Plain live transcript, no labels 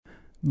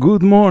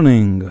Good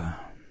morning.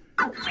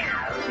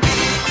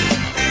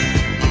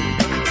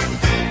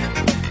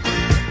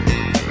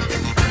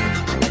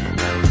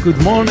 Good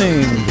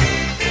morning.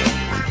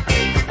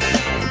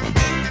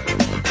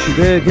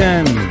 Today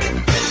again,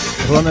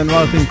 Ron and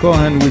Martin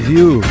Cohen with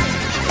you,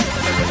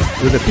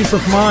 with a peace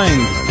of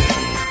mind,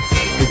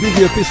 to give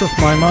you a piece of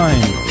my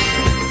mind.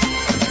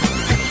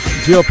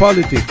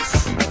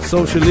 Geopolitics,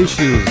 social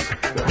issues,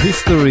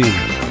 history,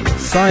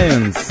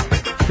 science,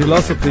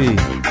 philosophy,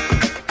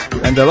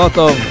 and a lot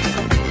of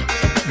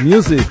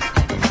music.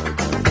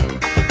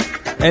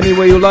 Any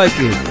way you like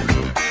it.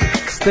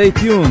 Stay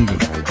tuned.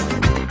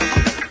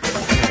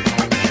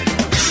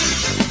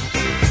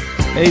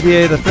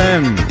 88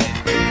 FM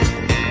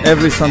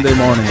every Sunday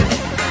morning.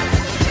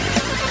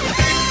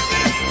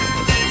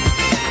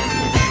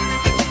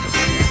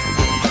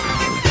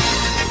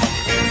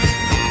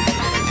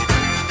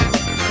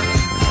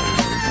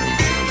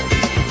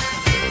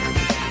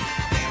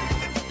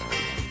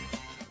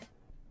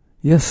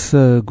 Yes,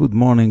 good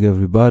morning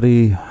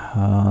everybody.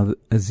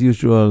 As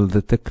usual,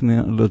 the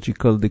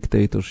technological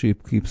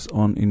dictatorship keeps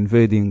on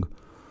invading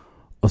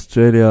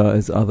Australia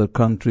as other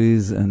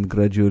countries and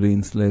gradually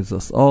enslaves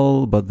us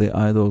all, but the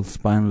idle,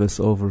 spineless,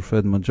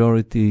 overfed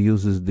majority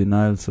uses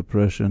denial,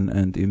 suppression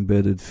and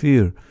embedded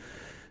fear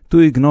to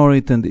ignore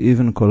it and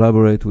even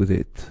collaborate with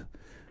it,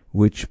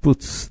 which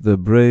puts the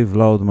brave,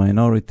 loud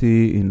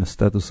minority in a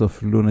status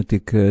of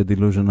lunatic,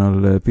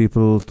 delusional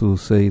people, to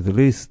say the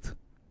least.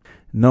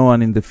 No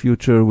one in the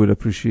future will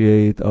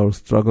appreciate our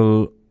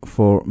struggle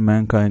for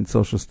mankind's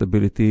social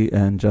stability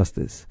and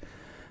justice,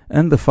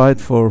 and the fight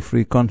for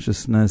free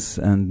consciousness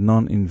and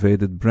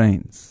non-invaded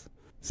brains,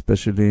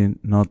 especially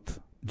not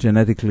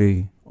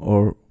genetically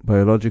or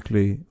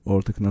biologically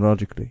or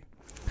technologically.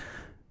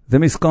 The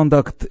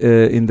misconduct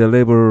in the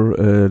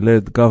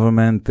labor-led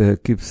government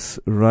keeps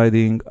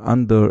riding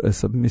under a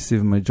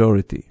submissive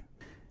majority.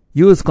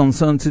 You as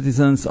concerned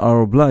citizens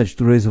are obliged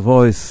to raise a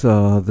voice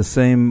the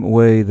same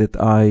way that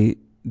I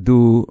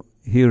do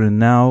here and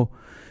now,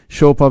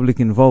 show public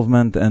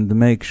involvement and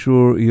make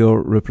sure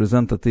your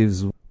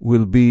representatives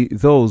will be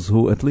those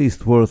who at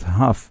least worth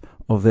half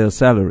of their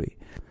salary.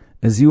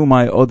 As you,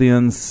 my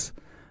audience,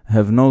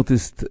 have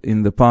noticed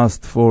in the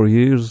past 4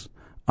 years,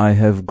 I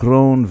have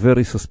grown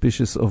very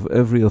suspicious of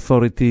every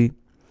authority,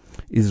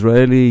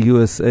 Israeli,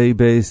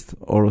 USA-based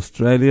or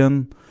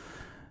Australian.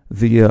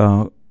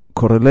 The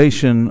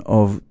correlation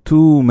of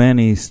too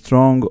many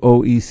strong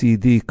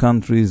OECD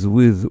countries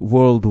with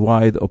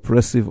worldwide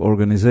oppressive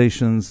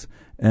organizations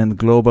and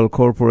global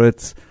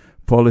corporates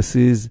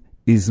policies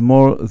is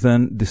more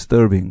than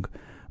disturbing.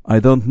 I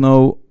don't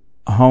know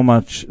how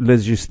much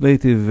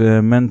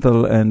legislative,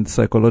 mental and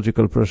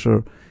psychological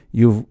pressure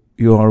you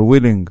are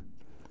willing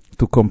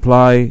to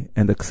comply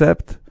and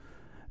accept,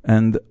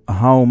 and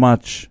how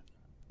much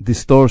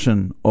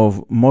distortion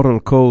of moral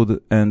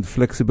code and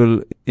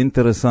flexible,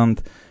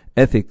 interessant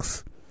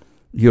ethics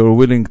you're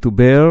willing to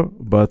bear,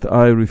 but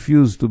I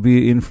refuse to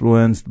be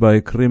influenced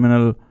by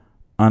criminal,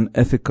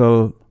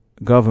 unethical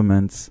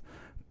governments,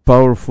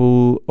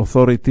 powerful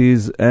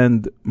authorities,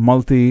 and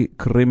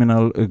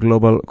multi-criminal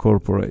global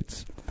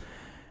corporates.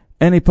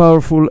 Any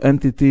powerful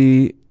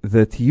entity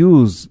that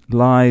use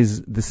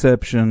lies,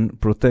 deception,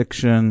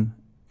 protection,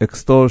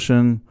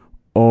 extortion,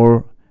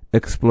 or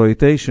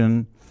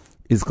exploitation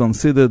is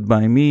considered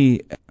by me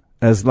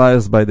as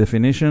liars by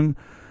definition,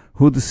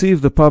 who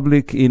deceive the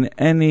public in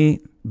any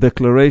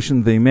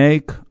declaration they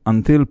make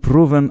until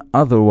proven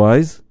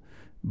otherwise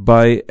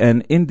by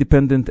an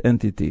independent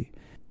entity.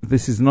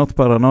 This is not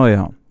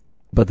paranoia,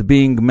 but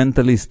being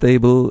mentally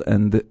stable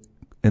and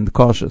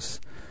cautious.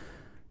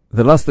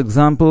 The last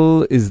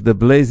example is the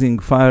blazing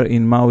fire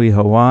in Maui,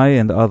 Hawaii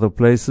and other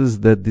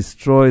places that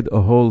destroyed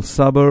a whole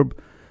suburb,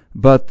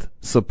 but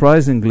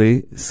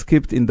surprisingly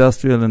skipped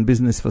industrial and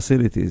business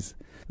facilities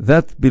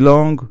that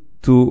belong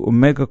to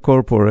mega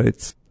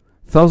corporates.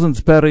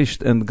 Thousands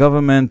perished and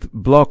government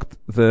blocked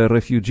the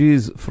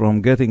refugees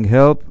from getting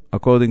help,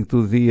 according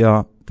to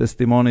the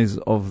testimonies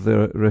of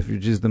the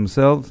refugees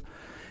themselves,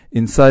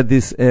 inside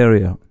this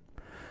area.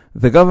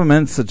 The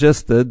government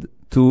suggested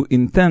to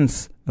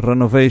intense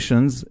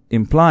renovations,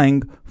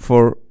 implying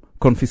for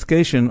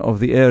confiscation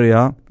of the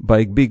area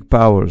by big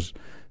powers,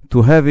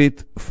 to have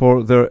it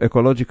for their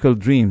ecological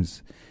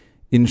dreams.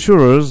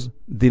 Insurers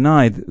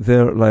denied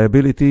their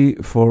liability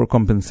for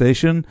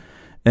compensation,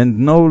 and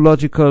no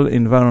logical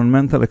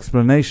environmental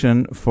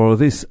explanation for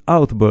this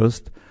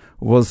outburst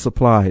was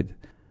supplied.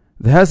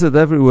 The hazard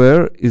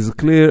everywhere is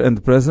clear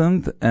and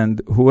present,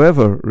 and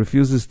whoever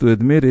refuses to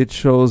admit it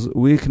shows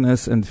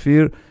weakness and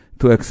fear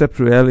to accept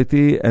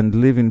reality and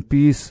live in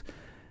peace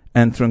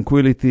and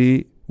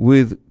tranquility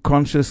with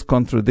conscious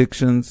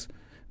contradictions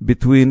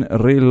between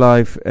real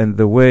life and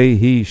the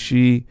way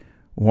she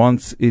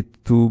wants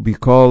it to be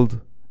called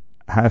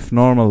half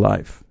normal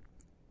life.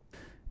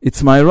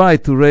 It's my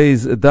right to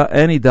raise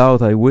any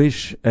doubt I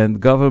wish,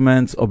 and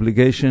government's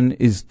obligation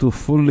is to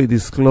fully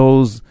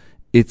disclose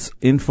its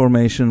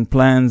information,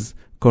 plans,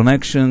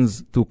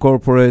 connections to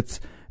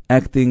corporates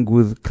acting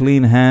with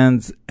clean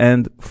hands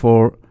and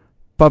for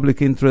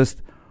public interest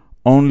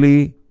only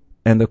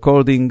and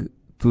according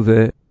to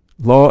the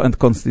law and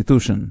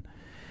constitution.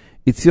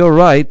 It's your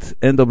right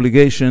and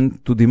obligation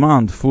to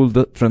demand full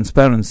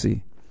transparency.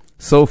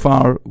 So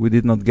far, we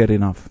did not get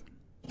enough.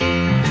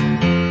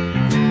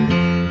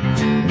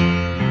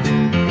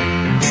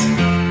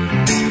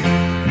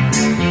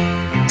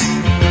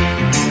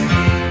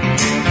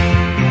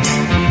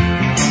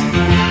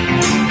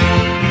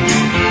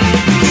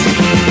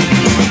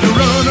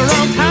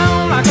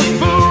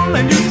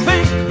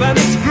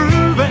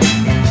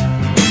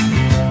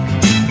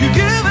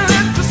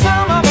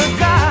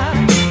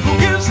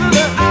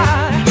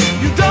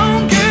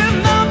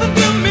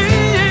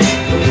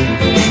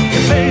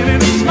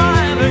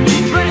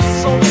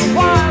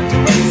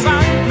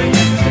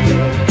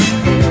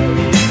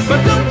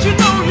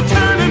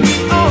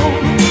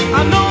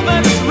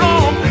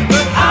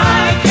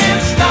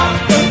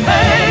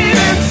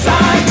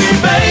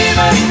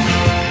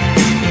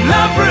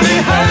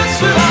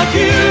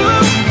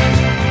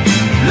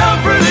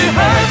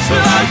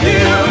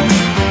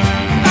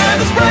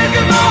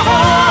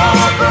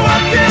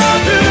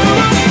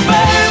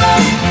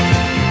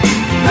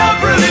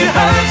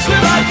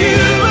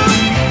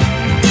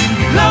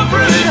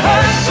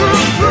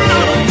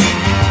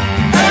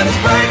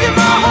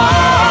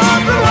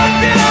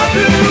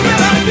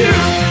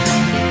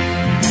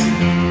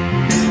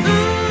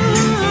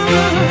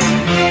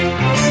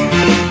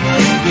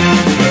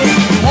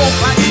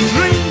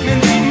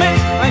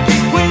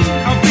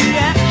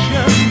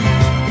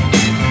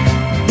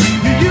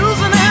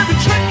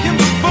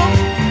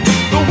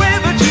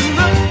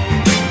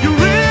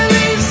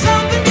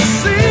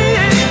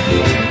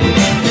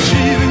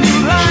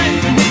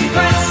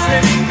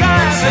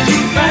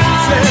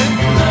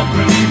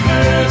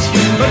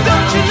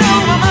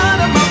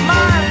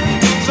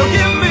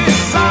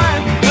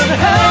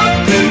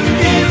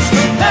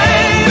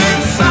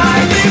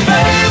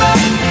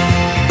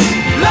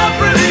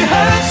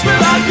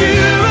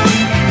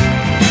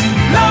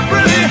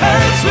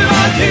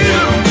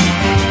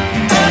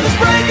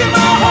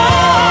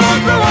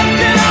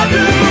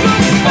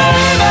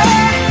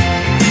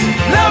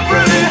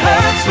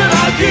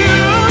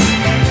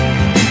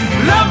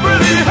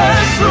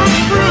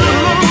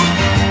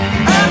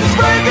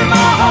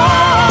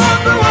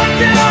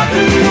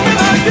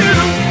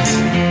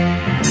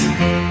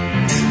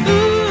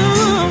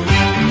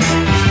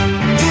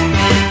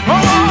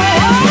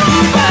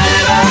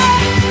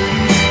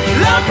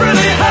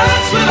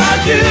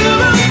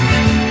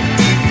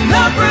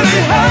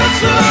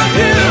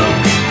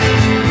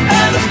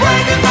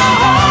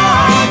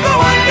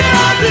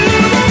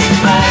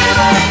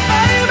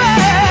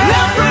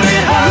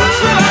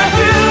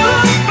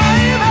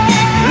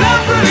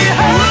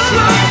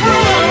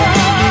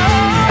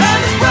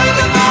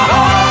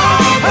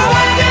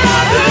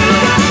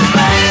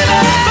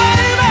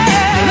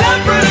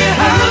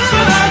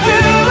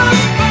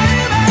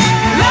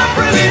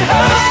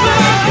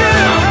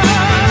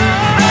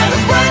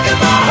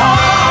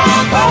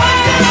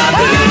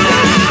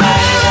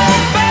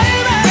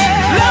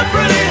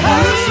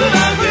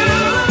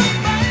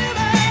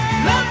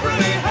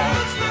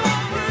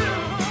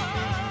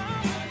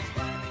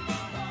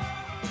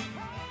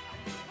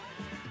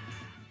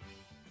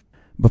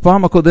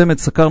 בפעם הקודמת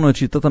סקרנו את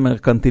שיטת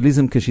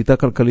המרקנטיליזם כשיטה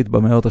כלכלית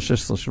במאות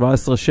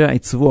ה-16-17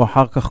 שעיצבו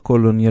אחר כך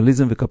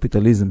קולוניאליזם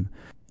וקפיטליזם.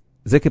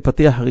 זה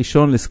כפתיח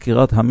ראשון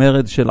לסקירת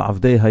המרד של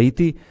עבדי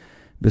האיטי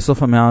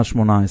בסוף המאה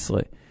ה-18.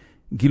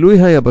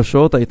 גילוי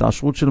היבשות,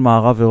 ההתעשרות של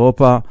מערב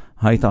אירופה,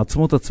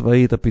 ההתעצמות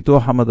הצבאית,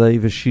 הפיתוח המדעי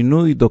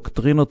ושינוי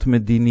דוקטרינות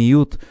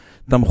מדיניות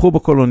תמכו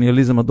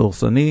בקולוניאליזם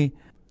הדורסני.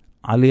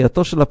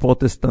 עלייתו של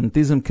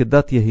הפרוטסטנטיזם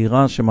כדת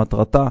יהירה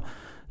שמטרתה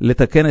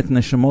לתקן את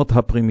נשמות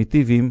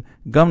הפרימיטיביים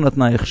גם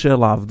נתנה הכשר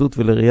לעבדות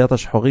ולראיית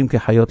השחורים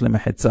כחיות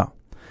למחצה.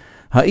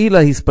 האי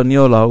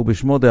להיספניולה,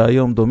 ובשמו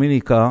דהיום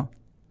דומיניקה,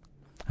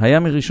 היה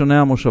מראשוני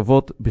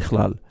המושבות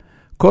בכלל.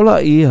 כל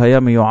האי היה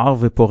מיוער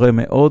ופורה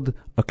מאוד,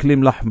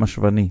 אקלים לח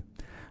משוני.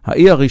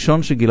 האי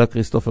הראשון שגילה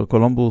כריסטופר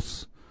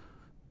קולומבוס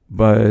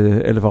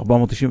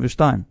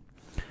ב-1492.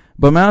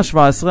 במאה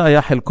ה-17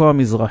 היה חלקו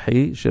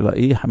המזרחי של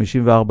האי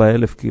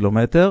 54,000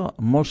 קילומטר,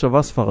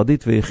 מושבה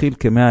ספרדית והכיל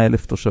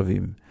כ-100,000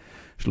 תושבים.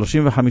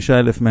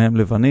 35,000 מהם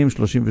לבנים,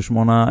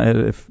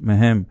 38,000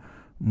 מהם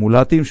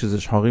מולטים,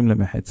 שזה שחורים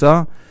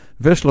למחצה,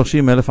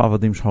 ו30,000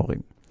 עבדים שחורים.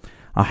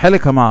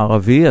 החלק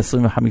המערבי,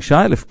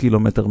 25,000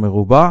 קילומטר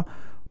מרובע,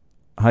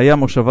 היה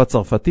מושבה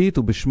צרפתית,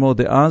 ובשמו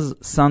דאז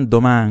סן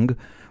דומנג,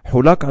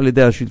 חולק על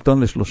ידי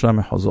השלטון לשלושה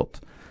מחוזות.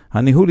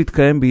 הניהול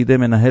התקיים בידי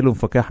מנהל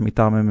ומפקח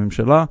מטעם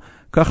הממשלה,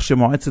 כך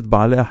שמועצת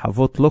בעלי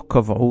החוות לא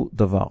קבעו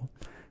דבר.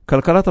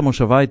 כלכלת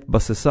המושבה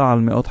התבססה על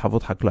מאות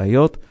חוות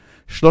חקלאיות,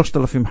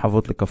 3,000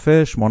 חוות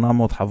לקפה,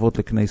 800 חוות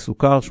לקני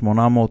סוכר,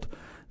 800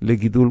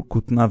 לגידול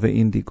כותנה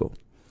ואינדיגו.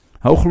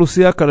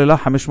 האוכלוסייה כללה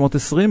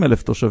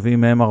 520,000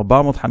 תושבים, מהם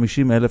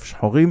 450,000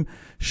 שחורים,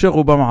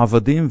 שרובם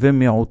עבדים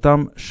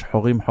ומיעוטם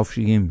שחורים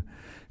חופשיים.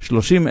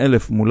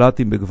 30,000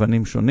 מולטים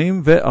בגוונים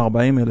שונים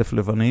ו40,000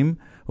 לבנים,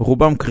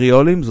 רובם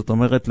קריולים, זאת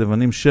אומרת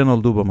לבנים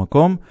שנולדו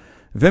במקום,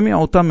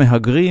 ומיעוטם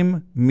מהגרים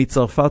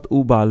מצרפת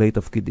ובעלי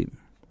תפקידים.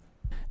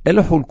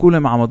 אלה חולקו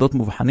למעמדות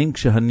מובחנים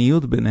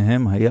כשהניוד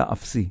ביניהם היה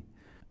אפסי.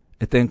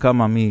 אתן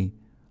כמה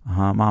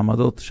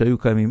מהמעמדות שהיו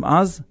קיימים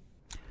אז.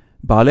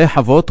 בעלי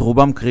חוות,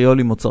 רובם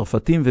קריולים או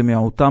צרפתים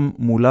ומיעוטם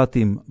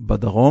מולטים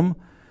בדרום,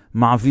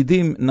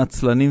 מעבידים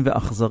נצלנים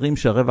ואכזרים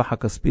שהרווח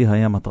הכספי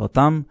היה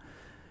מטרתם.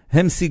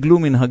 הם סיגלו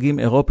מנהגים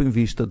אירופיים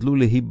והשתדלו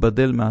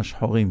להיבדל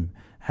מהשחורים.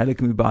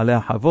 חלק מבעלי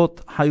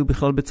החוות חיו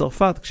בכלל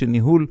בצרפת,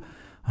 כשניהול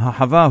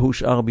החווה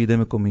הושאר בידי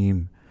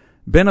מקומיים.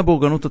 בין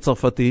הבורגנות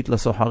הצרפתית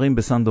לסוחרים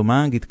בסן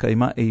דומינג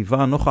התקיימה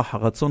איבה נוכח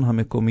הרצון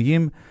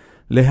המקומיים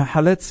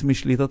להחלץ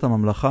משליטת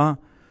הממלכה,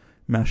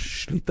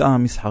 מהשליטה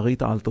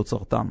המסחרית על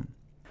תוצרתם.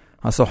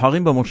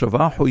 הסוחרים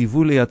במושבה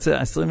חויבו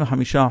לייצא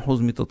 25%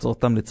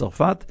 מתוצרתם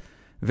לצרפת,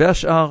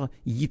 והשאר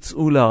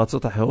ייצאו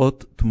לארצות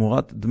אחרות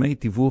תמורת דמי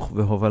תיווך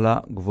והובלה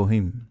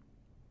גבוהים.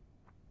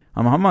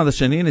 המעמד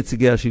השני,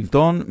 נציגי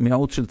השלטון,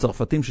 מיעוט של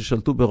צרפתים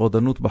ששלטו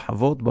ברודנות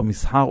בחוות,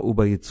 במסחר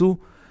ובייצוא,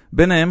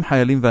 ביניהם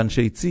חיילים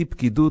ואנשי צי,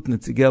 פקידות,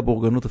 נציגי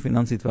הבורגנות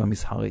הפיננסית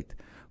והמסחרית,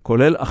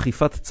 כולל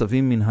אכיפת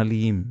צווים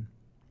מנהליים.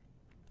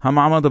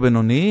 המעמד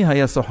הבינוני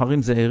היה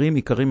סוחרים זעירים,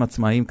 עיקרים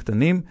עצמאיים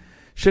קטנים,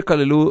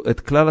 שכללו את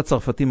כלל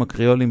הצרפתים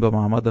הקריולים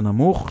במעמד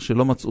הנמוך,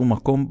 שלא מצאו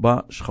מקום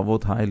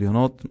בשכבות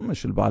העליונות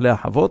של בעלי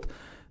החוות,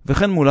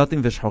 וכן מולטים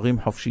ושחורים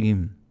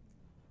חופשיים.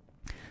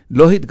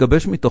 לא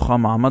התגבש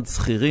מתוכם מעמד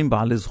שכירים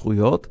בעלי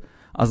זכויות,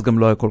 אז גם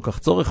לא היה כל כך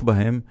צורך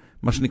בהם,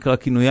 מה שנקרא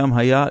כינוים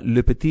היה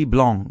Le Petit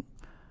Blanc,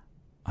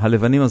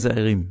 הלבנים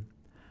הזעירים.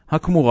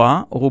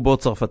 הכמורה, רובו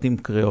צרפתים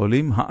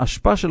קריאולים,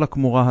 ההשפעה של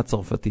הכמורה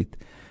הצרפתית.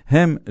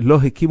 הם לא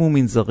הקימו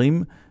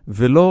מנזרים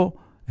ולא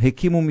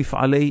הקימו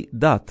מפעלי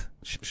דת,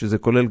 שזה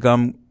כולל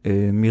גם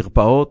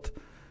מרפאות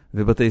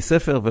ובתי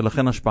ספר,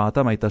 ולכן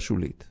השפעתם הייתה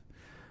שולית.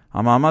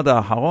 המעמד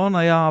האחרון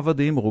היה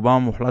עבדים, רובם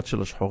המוחלט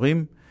של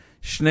השחורים,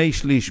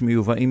 2/3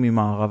 מיובאים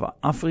ממערב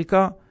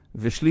אפריקה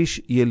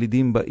ושליש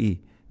ילידים באי.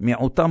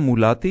 מיעוטם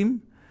מולטים,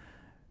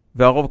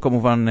 והרוב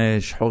כמובן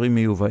שחורים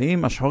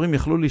מיובאים. השחורים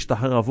יכלו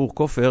להשתחרר עבור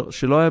כופר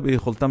שלא היה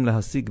ביכולתם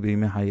להשיג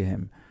בימי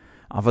חייהם.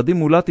 עבדים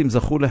מולטים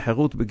זכו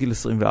לחירות בגיל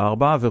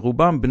 24,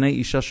 ורובם בני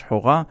אישה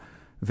שחורה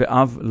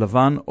ואב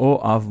לבן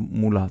או אב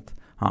מולט.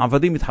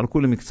 העבדים התחלקו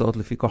למקצועות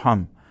לפי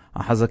כוחם.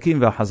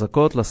 החזקים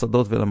והחזקות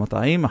לשדות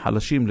ולמטעים,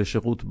 החלשים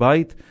לשירות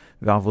בית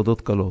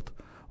ועבודות קלות.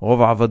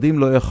 רוב העבדים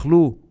לא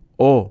יכלו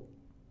או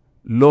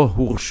לא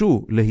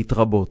הורשו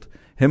להתרבות.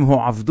 הם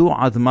הועבדו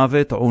עד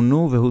מוות,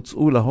 עונו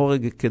והוצאו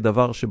להורג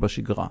כדבר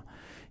שבשגרה.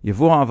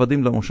 יבוא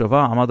העבדים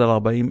למושבה עמד על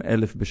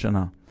 40,000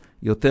 בשנה.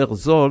 יותר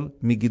זול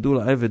מגידול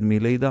העבד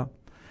מלידה.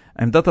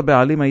 עמדת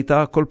הבעלים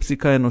הייתה כל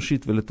פסיקה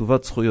אנושית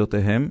ולטובת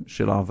זכויותיהם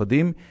של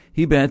העבדים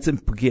היא בעצם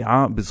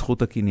פגיעה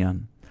בזכות הקניין.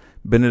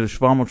 בין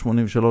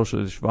 1783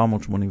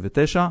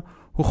 ל-1789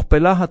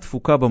 הוכפלה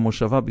התפוקה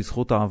במושבה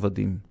בזכות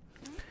העבדים.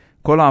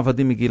 כל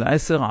העבדים מגיל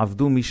 10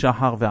 עבדו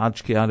משחר ועד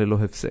שקיעה ללא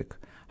הפסק.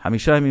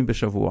 5 ימים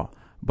בשבוע.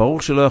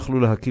 ברור שלא יכלו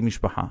להקים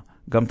משפחה.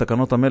 גם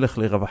תקנות המלך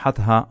לרווחת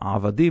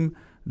העבדים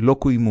לא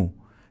קוימו.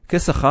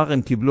 כשכר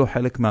הם קיבלו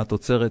חלק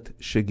מהתוצרת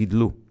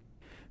שגידלו,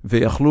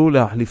 ויכלו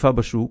להחליפה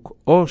בשוק,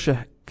 או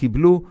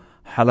שקיבלו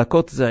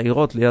חלקות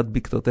זעירות ליד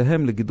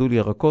בקתותיהם לגידול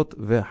ירקות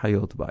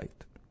וחיות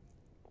בית.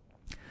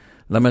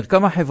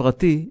 למרקם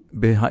החברתי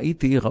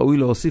בהאיטי ראוי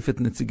להוסיף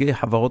את נציגי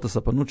חברות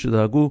הספנות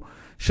שדאגו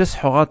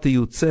שסחורה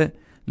תיוצא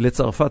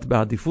לצרפת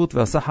בעדיפות,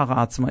 והסחר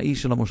העצמאי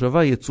של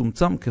המושבה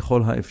יצומצם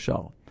ככל האפשר.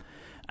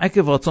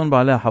 עקב רצון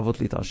בעלי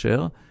החוות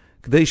להתעשר,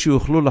 כדי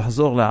שיוכלו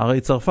לחזור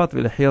לערי צרפת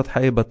ולחיות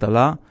חיי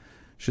בטלה,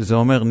 שזה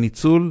אומר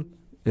ניצול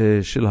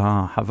של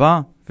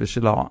החווה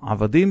ושל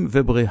העבדים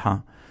ובריחה.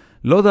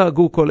 לא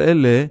דאגו כל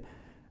אלה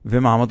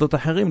ומעמדות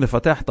אחרים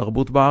לפתח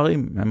תרבות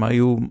בערים. הם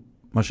היו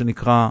מה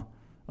שנקרא,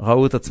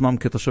 ראו את עצמם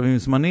כתושבים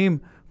זמניים,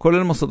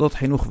 כולל מוסדות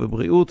חינוך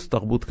ובריאות,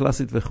 תרבות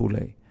קלאסית וכו'.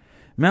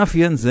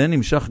 מאפיין זה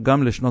נמשך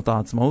גם לשנות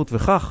העצמאות,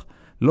 וכך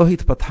לא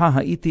התפתחה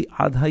האיטי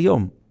עד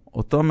היום.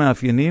 אותם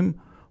מאפיינים,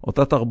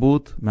 אותה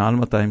תרבות מעל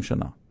 200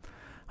 שנה.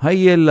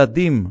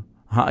 הילדים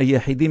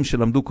היחידים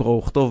שלמדו קרוא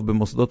וכתוב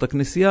במוסדות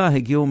הכנסייה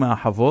הגיעו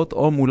מהחוות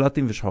או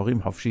מולטים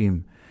ושחורים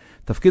חופשיים.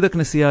 תפקיד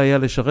הכנסייה היה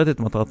לשרת את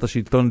מטרת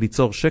השלטון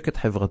ליצור שקט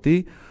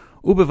חברתי,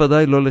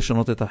 ובוודאי לא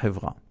לשנות את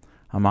החברה.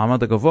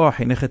 המעמד הגבוה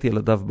חינך את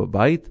ילדיו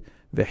בבית,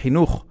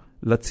 וחינוך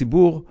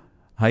לציבור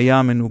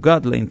היה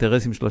מנוגד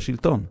לאינטרסים של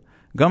השלטון.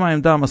 גם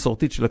העמדה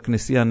המסורתית של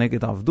הכנסייה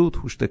נגד עבדות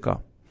הושתקה.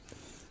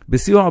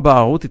 בסיוע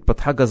הבערות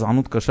התפתחה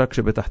גזענות קשה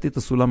כשבתחתית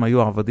הסולם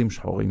היו עבדים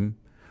שחורים,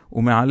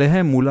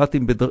 ומעליהם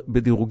מולטים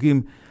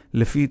בדירוגים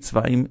לפי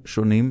צבעים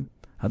שונים.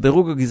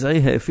 הדירוג הגזעי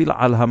האפיל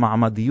על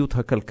המעמדיות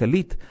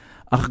הכלכלית,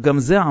 אך גם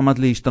זה עמד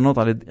להשתנות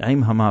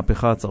עם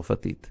המהפכה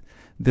הצרפתית.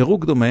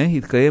 דירוג דומה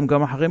התקיים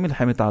גם אחרי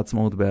מלחמת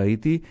העצמאות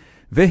בהאיטי,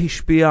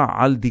 והשפיע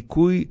על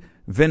דיכוי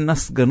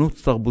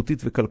ונסגנות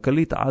תרבותית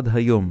וכלכלית עד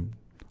היום.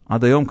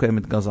 עד היום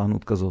קיימת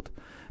גזענות כזאת.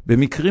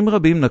 במקרים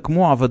רבים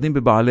נקמו עבדים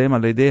בבעליהם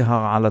על ידי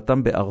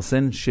הרעלתם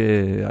בארסן,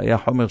 שהיה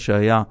חומר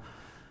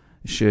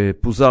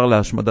שפוזר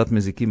להשמדת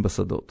מזיקים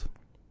בשדות.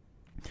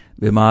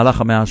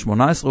 במהלך המאה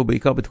ה-18,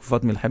 ובעיקר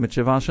בתקופת מלחמת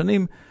 7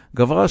 השנים,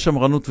 גברה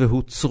השמרנות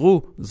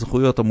והוצרו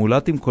זכויות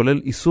המולטים,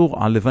 כולל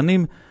איסור על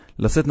לבנים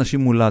לשאת נשים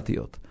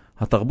מולטיות.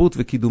 התרבות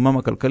וקידומם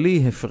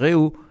הכלכלי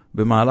הפריעו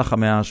במהלך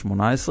המאה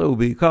ה-18,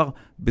 ובעיקר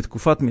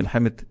בתקופת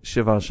מלחמת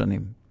 7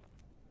 השנים.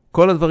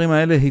 כל הדברים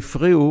האלה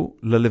הפריעו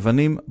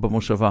ללבנים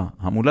במושבה.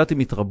 המולטים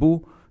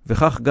התרבו,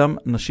 וכך גם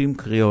נשים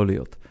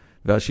קריאוליות.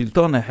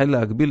 והשלטון החל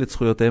להגביל את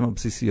זכויותיהם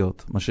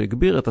הבסיסיות, מה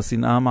שהגביר את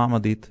השנאה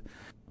המעמדית.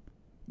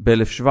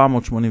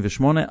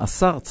 ב-1788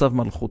 אסר צו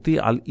מלכותי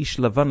על איש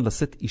לבן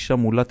לשאת אישה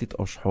מולטית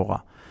או שחורה.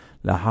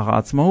 לאחר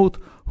העצמאות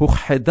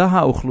הוכחדה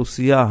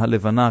האוכלוסייה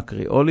הלבנה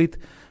הקריאולית,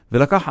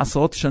 ולקח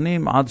עשרות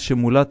שנים עד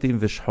שמולטים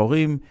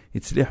ושחורים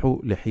הצליחו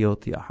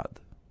לחיות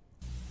יחד.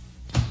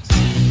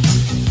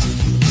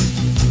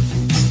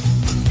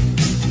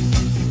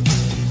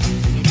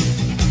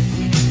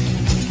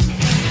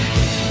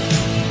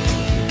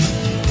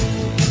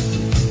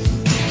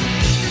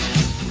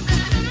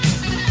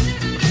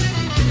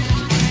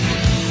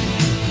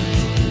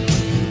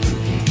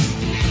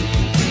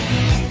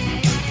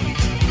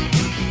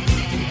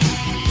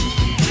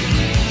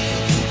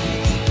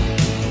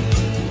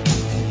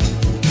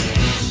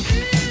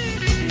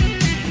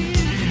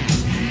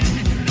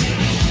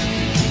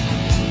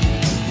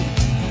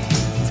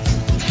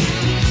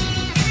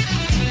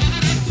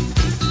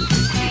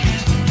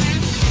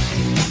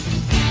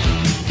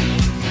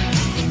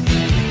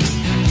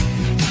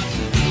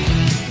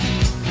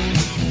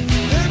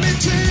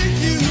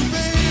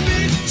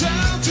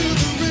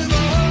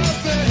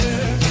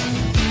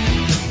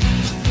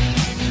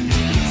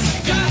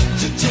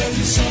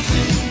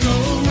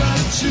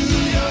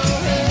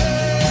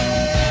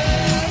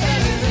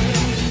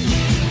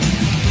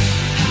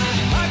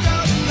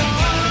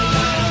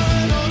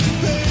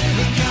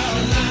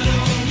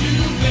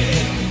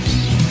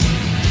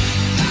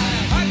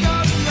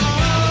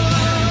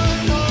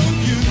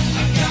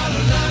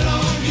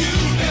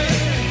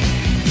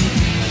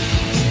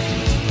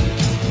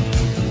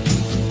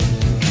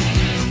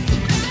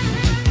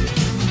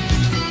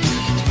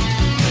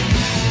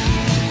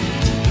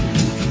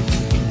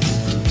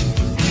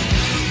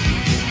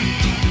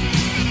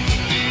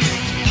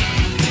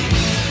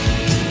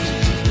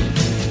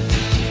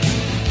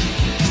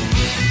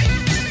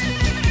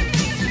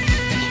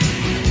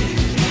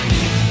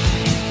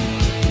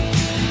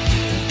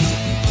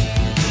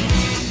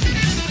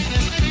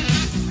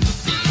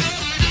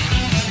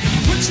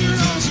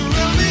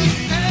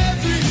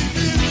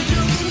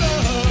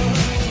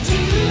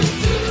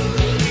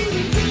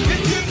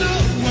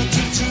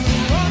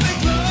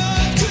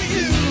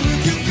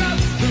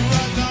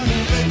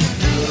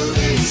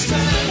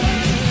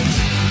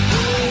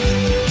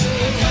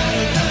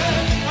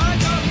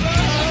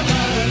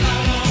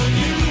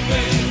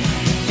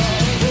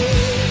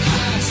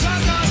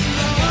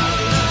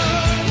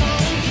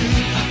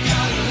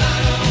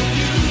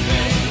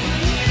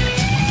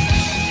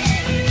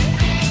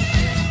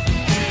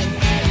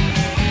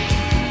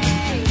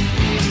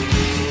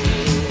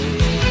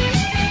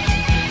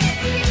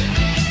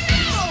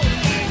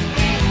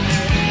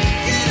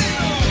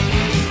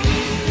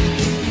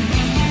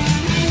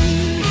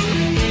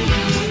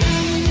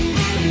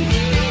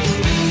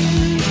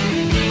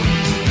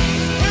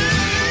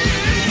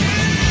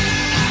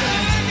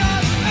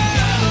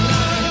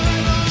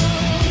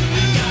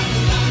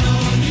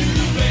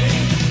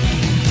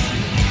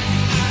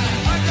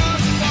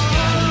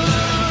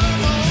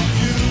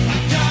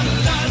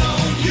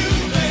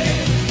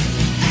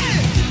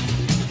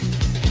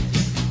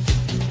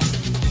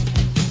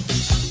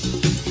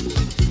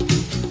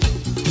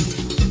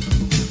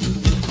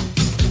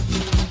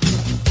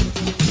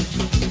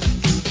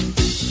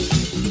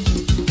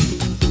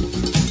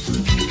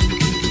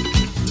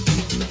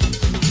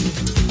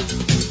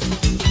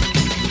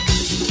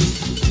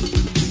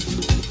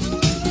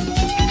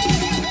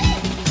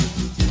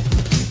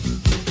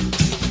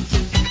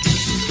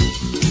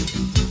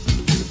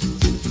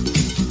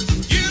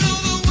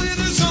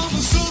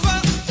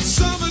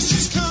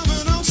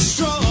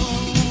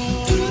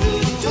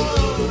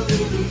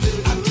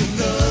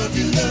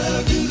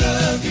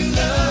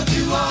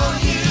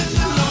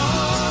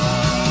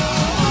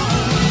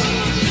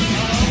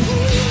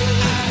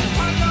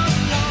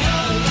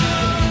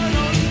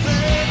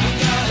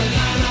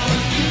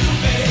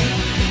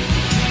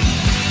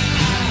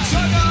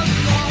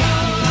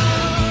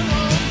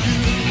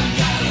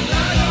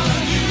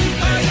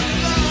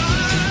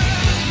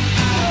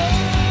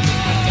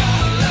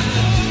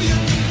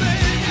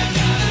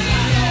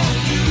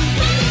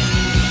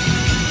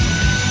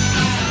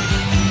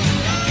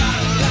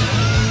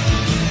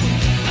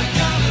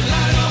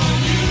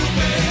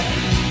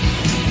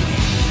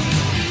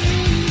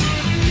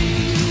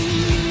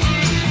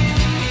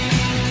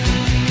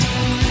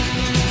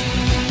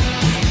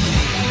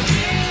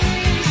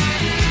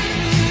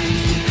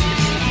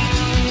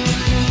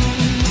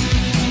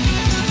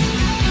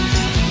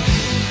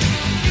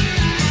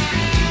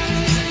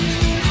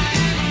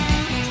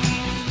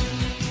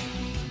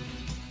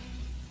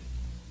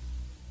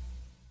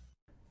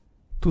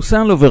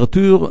 טוסן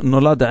לוברטור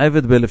נולד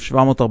עבד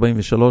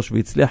ב-1743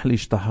 והצליח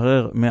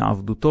להשתחרר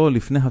מעבדותו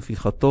לפני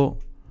הפיכתו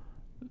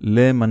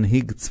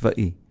למנהיג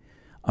צבאי.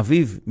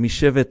 אביו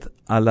משבט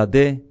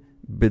אלאדה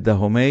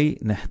בדהומי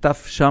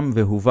נחטף שם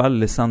והובל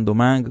לסן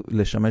דומנג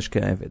לשמש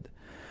כעבד.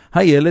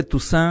 הילד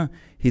טוסן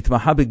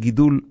התמחה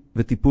בגידול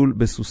וטיפול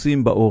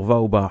בסוסים בעורבה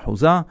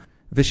ובאחוזה,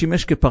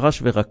 ושימש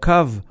כפרש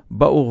ורקב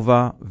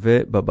בעורבה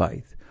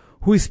ובבית.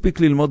 הוא הספיק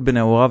ללמוד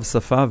בנעוריו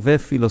שפה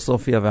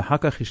ופילוסופיה, ואחר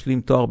כך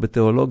השלים תואר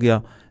בתיאולוגיה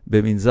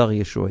במנזר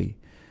ישועי.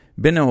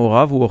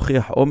 בנעוריו הוא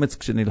הוכיח אומץ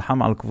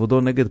כשנלחם על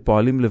כבודו נגד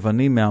פועלים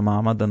לבנים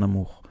מהמעמד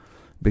הנמוך.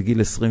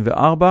 בגיל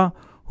 24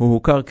 הוא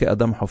הוכר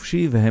כאדם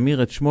חופשי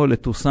והמיר את שמו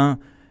לטוסן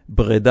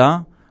ברדה,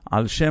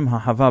 על שם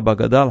החווה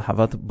בגדל,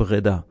 חוות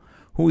ברדה.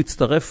 הוא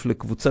הצטרף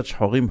לקבוצת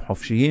שחורים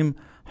חופשיים,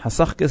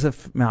 חסך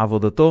כסף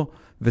מעבודתו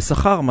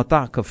ושכר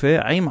מטע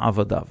קפה עם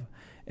עבדיו.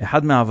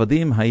 אחד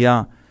מהעבדים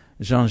היה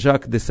ז'אן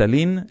ז'אק דה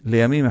סלין,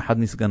 לימים אחד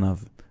מסגניו.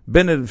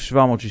 בין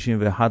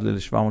 1761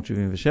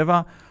 ל-1777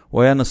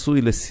 הוא היה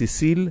נשוי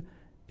לסיסיל,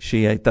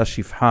 שהיא הייתה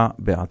שפחה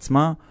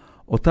בעצמה,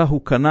 אותה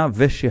הוא קנה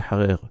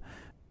ושחרר.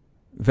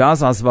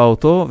 ואז עזבה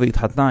אותו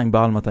והתחתנה עם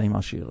בעל מטעים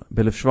עשיר.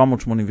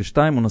 ב-1782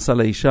 הוא נשא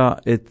לאישה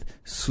את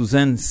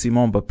סוזן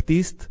סימון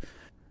בפטיסט,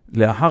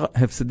 לאחר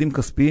הפסדים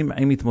כספיים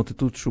עם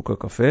התמוטטות שוק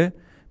הקפה.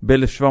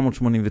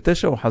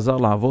 ב-1789 הוא חזר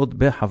לעבוד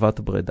בחוות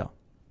ברדה.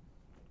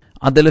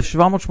 עד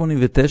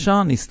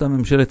 1789 ניסתה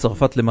ממשלת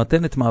צרפת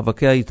למתן את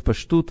מאבקי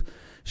ההתפשטות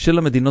של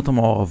המדינות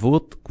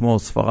המעורבות, כמו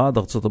ספרד,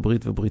 ארצות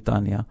הברית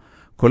ובריטניה,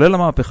 כולל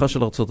המהפכה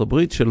של ארצות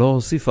הברית שלא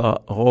הוסיפה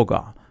רוגע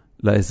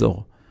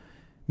לאזור.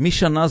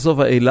 משנה זו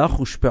ואילך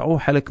הושפעו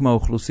חלק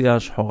מהאוכלוסייה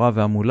השחורה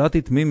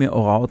והמולטית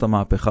ממאורעות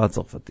המהפכה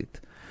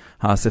הצרפתית.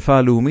 האספה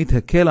הלאומית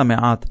הקלה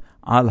מעט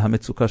על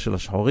המצוקה של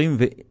השחורים,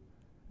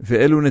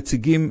 ואלו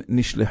נציגים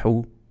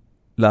נשלחו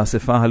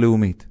לאספה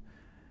הלאומית.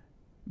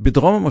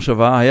 בדרום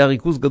המושבה היה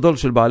ריכוז גדול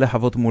של בעלי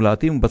חוות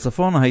מולטים,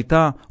 ובצפון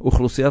הייתה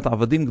אוכלוסיית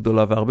עבדים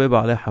גדולה והרבה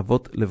בעלי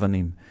חוות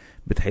לבנים.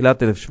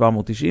 בתחילת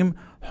 1790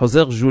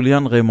 חוזר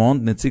ז'וליאן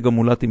ריימונד, נציג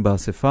המולטים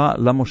באספה,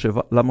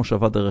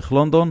 למושבה דרך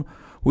לונדון.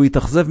 הוא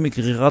התאכזב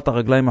מגרירת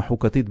הרגליים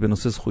החוקתית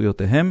בנושא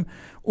זכויותיהם,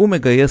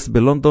 ומגייס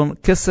בלונדון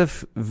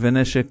כסף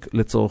ונשק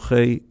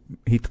לצורכי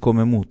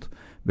התקוממות.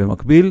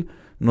 במקביל,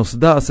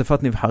 נוסדה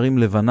אספת נבחרים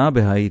לבנה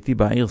בהאיטי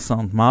בעיר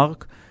סנט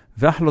מרק,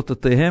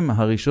 והחלטותיהם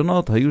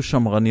הראשונות היו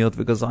שמרניות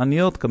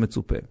וגזעניות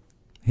כמצופה.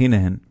 הנה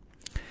הן.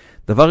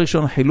 דבר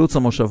ראשון, חילוץ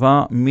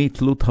המושבה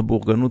מתלות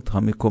הבורגנות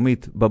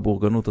המקומית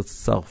בבורגנות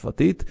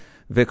הצרפתית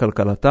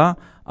וכלכלתה,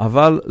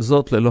 אבל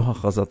זאת ללא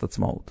הכרזת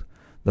עצמאות.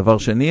 דבר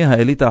שני,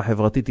 האליטה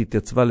החברתית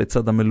התייצבה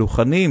לצד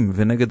המלוכנים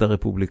ונגד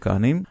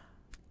הרפובליקנים.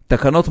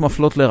 תקנות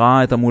מפלות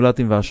לרעה את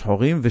המולטים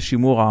והשחורים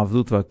ושימור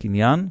העבדות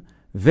והקניין,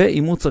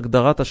 ואימוץ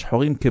הגדרת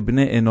השחורים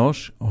כבני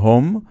אנוש,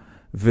 הום,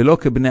 ולא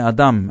כבני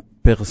אדם,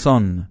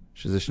 פרסון,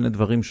 שזה שני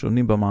דברים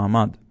שונים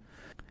במעמד.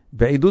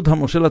 בעידוד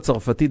המושל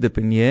הצרפתי דה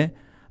פניה,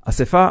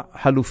 אספה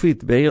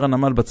חלופית בעיר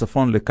הנמל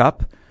בצפון לקאפ,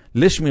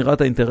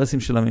 לשמירת האינטרסים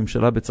של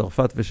הממשלה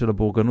בצרפת ושל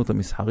הבורגנות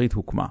המסחרית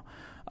הוקמה.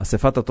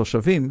 אספת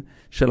התושבים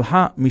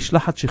שלחה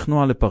משלחת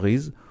שכנוע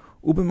לפריז,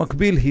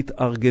 ובמקביל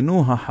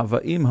התארגנו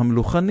החוואים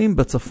המלוכנים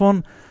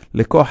בצפון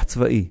לכוח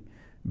צבאי.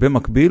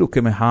 במקביל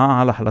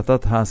וכמחאה על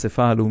החלטת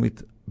האספה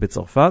הלאומית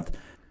בצרפת,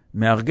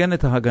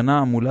 מארגנת ההגנה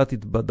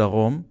המולטית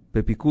בדרום,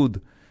 בפיקוד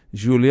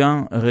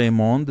ז'וליאן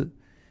ריימונד,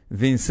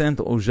 וינסנט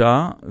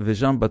אוז'ה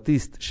וז'אן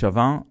בטיסט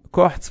שוואן,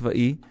 כוח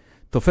צבאי,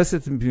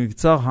 תופסת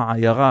במבצר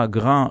העיירה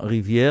גרן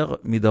ריבייר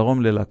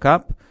מדרום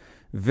ללקאפ,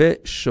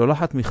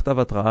 ושולחת מכתב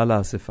התראה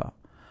לאספה.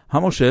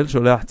 המושל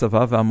שולח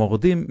צבא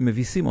והמורדים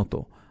מביסים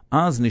אותו.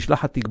 אז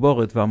נשלחת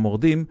תגבורת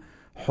והמורדים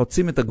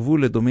חוצים את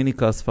הגבול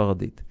לדומיניקה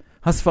הספרדית.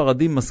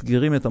 הספרדים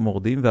מסגירים את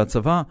המורדים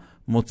והצבא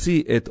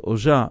מוציא את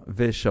אוז'ה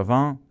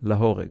ושוואן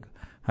להורג.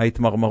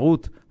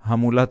 ההתמרמרות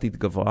המולטית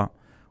גברה,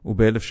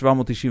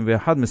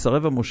 וב-1791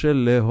 מסרב המושל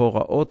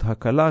להוראות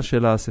הקלה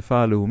של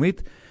האספה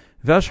הלאומית,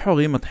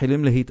 והשחורים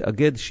מתחילים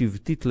להתאגד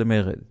שבטית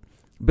למרד.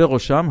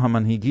 בראשם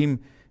המנהיגים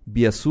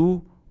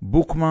ביאסו,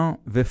 בוקמה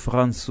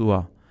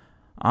ופרנסואה.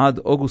 עד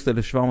אוגוסט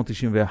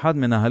 1791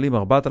 מנהלים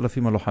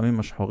 4,000 הלוחמים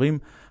השחורים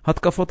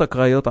התקפות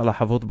אקראיות על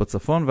החוות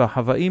בצפון,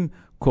 והחוואים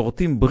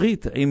קורטים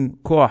ברית עם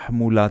כוח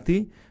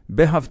מולטי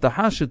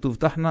בהבטחה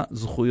שתובטחנה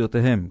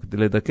זכויותיהם כדי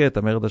לדכא את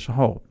המרד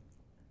השחור.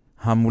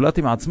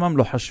 המולטים עצמם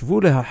לא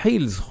חשבו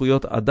להחיל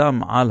זכויות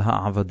אדם על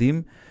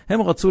העבדים,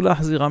 הם רצו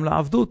להחזירם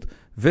לעבדות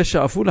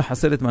ושאפו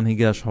לחסל את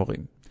מנהיגי השחורים.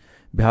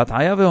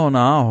 בהטעיה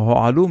והונאה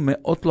הועלו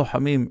מאות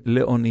לוחמים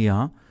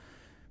לאונייה,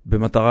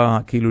 במטרה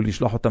כאילו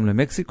לשלוח אותם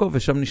למקסיקו,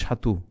 ושם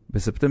נשחטו.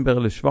 בספטמבר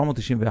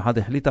 1791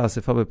 החליטה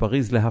האספה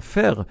בפריז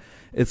להפר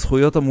את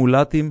זכויות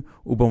המולטים,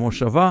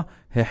 ובמושבה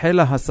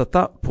החלה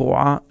הסתה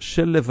פרועה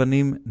של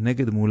לבנים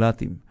נגד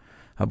מולטים.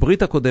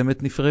 הברית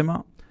הקודמת נפרמה,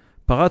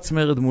 פרץ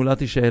מרד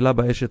מולטי שהעלה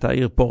באש את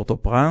העיר פורטו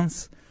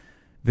פרנס,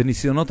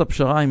 וניסיונות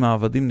הפשרה עם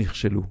העבדים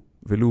נכשלו.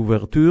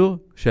 ולוברטור,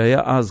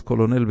 שהיה אז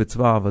קולונל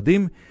בצבא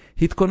העבדים,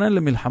 התכונן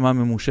למלחמה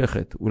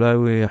ממושכת. אולי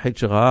הוא היחיד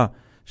שראה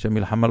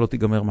שהמלחמה לא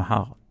תיגמר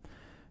מחר.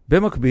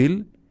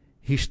 במקביל,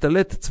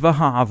 השתלט צבא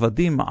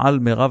העבדים על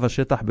מרב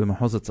השטח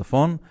במחוז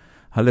הצפון,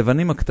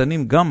 הלבנים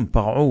הקטנים גם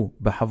פרעו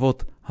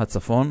בחוות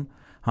הצפון,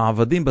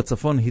 העבדים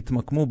בצפון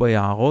התמקמו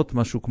ביערות,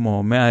 משהו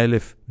כמו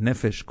 100,000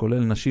 נפש,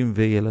 כולל נשים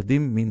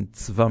וילדים, מין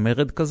צבא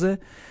מרד כזה,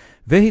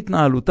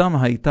 והתנהלותם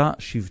הייתה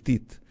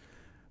שבטית.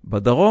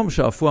 בדרום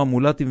שאפו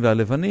המולטים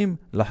והלבנים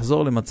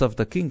לחזור למצב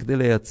תקין כדי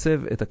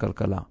לייצב את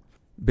הכלכלה.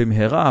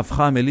 במהרה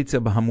הפכה המיליציה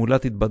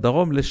המולטית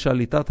בדרום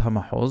לשליטת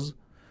המחוז,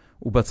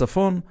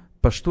 ובצפון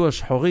פשטו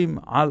השחורים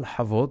על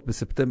חוות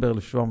בספטמבר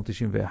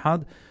 1791,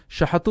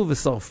 שחטו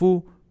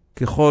ושרפו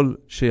ככל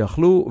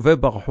שיכלו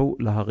וברחו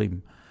להרים.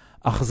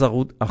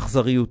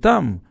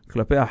 אכזריותם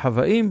כלפי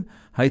החוואים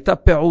הייתה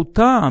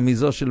פעוטה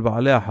מזו של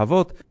בעלי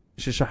החוות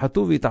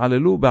ששחטו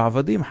והתעללו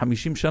בעבדים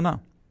 50 שנה.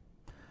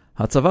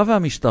 הצבא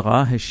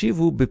והמשטרה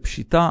השיבו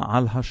בפשיטה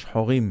על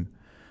השחורים.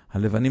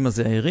 הלבנים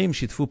הזעירים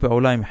שיתפו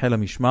פעולה עם חיל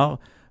המשמר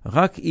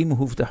רק אם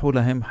הובטחו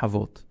להם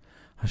חוות.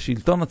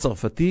 השלטון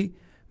הצרפתי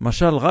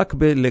משל רק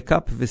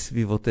בלקאפ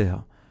וסביבותיה.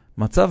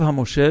 מצב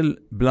המושל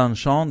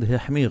בלנשנד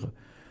החמיר.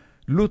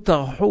 לו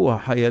טרחו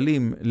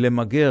החיילים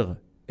למגר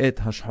את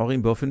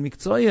השחורים באופן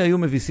מקצועי, היו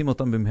מביסים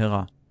אותם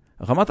במהרה.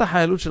 רמת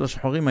החיילות של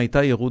השחורים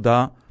הייתה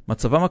ירודה,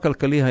 מצבם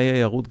הכלכלי היה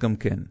ירוד גם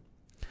כן.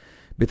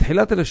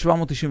 בתחילת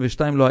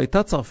 1792 לא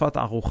הייתה צרפת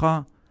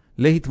ערוכה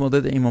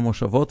להתמודד עם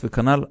המושבות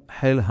וכנל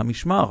חיל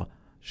המשמר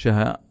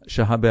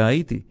שהה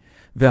בהאיטי,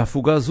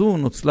 והפוגה זו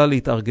נוצלה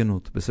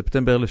להתארגנות.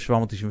 בספטמבר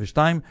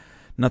 1792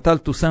 נטל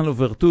טוסן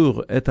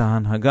לוברטור את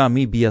ההנהגה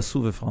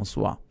מביאסו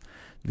ופרנסואה.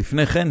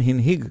 לפני כן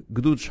הנהיג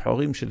גדוד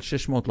שחורים של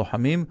 600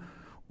 לוחמים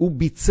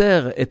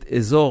וביצר את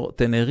אזור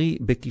טנרי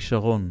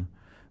בכישרון.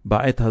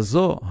 בעת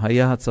הזו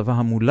היה הצבא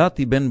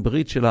המולטי בן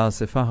ברית של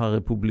האספה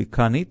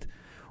הרפובליקנית,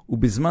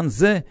 ובזמן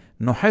זה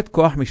נוחת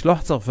כוח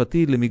משלוח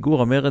צרפתי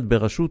למיגור המרד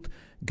בראשות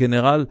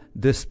גנרל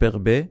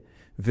דספרבה,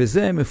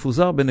 וזה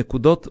מפוזר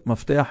בנקודות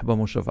מפתח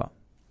במושבה.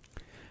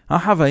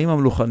 החוואים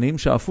המלוכנים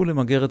שאפו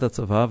למגר את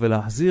הצבא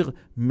ולהחזיר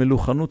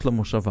מלוכנות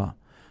למושבה.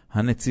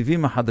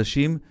 הנציבים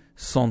החדשים,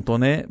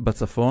 סונטונה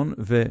בצפון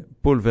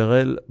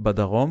ופולברל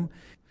בדרום,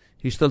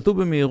 השתלטו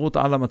במהירות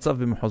על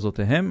המצב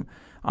במחוזותיהם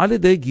על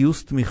ידי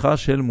גיוס תמיכה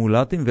של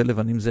מולטים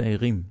ולבנים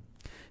זעירים,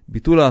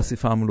 ביטול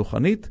האסיפה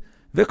המלוכנית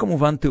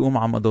וכמובן תאום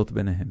עמדות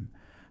ביניהם.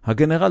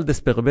 הגנרל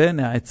דספרבה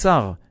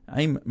נעצר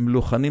עם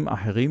מלוכנים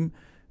אחרים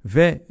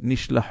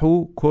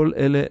ונשלחו כל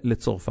אלה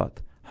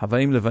לצרפת.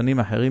 חוואים לבנים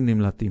אחרים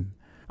נמלטים.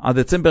 עד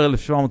דצמבר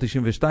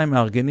 1792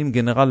 מארגנים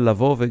גנרל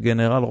לבו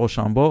וגנרל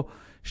רושמבו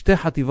שתי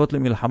חטיבות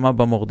למלחמה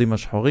במורדים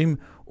השחורים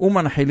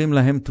ומנחילים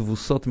להם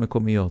תבוסות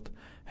מקומיות.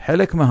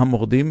 חלק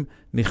מהמורדים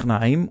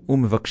נכנעים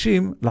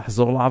ומבקשים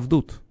לחזור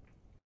לעבדות.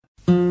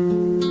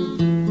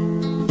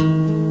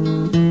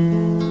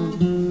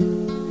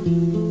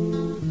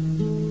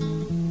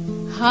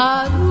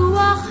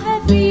 הרוח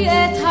הביא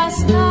את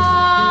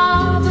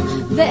הסתיו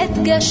ואת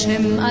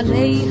גשם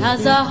עלי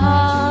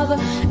הזהב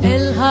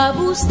אל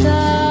הבוסתן,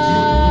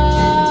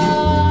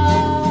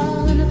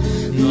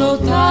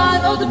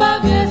 נותר עוד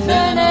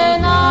בגפן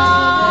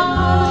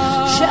עיניו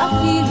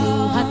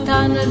שאפילו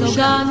התן לא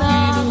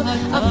גנב,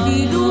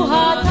 אפילו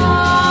התן.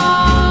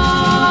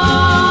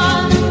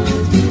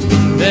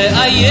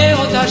 ואיה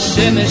אותה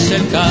שמש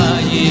של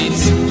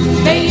קיץ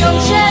ביום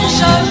של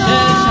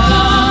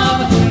שלב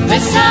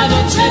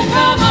ושדות של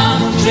כמה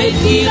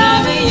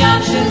שהתקילה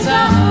בים של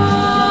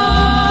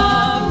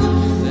זהב,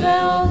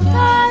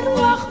 ואותה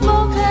רוח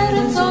בוקר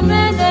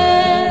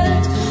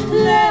צוננת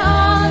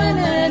לאן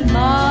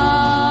נעלמה.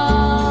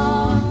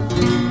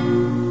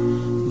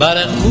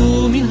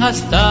 ברחו מן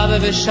הסתיו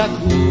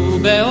ושקעו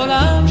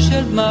בעולם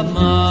של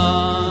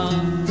דממה.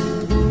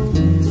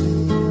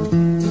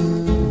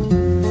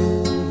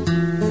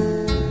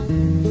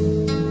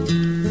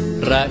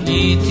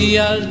 ראיתי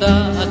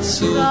ילדה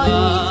עצובה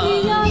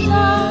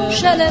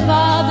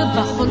שלבד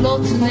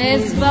בחולות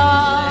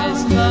נעזבה,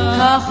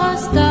 ככה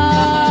סתם,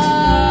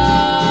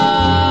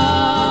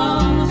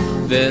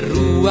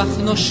 ורוח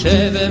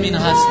נושב מן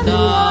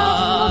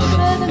הסתיו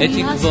את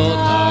תקוות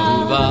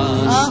אהובה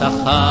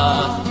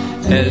סחף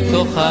אל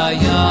תוך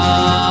הים.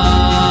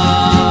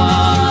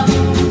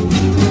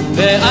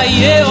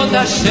 ואיה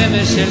אותה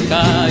שמש של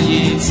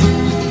קיץ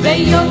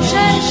ביום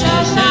של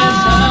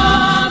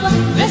שלב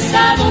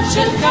ושדות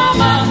של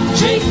כמה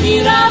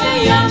שהתקילה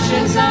בים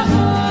של זהב,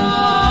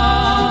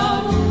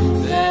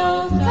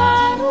 ואותה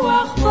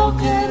רוח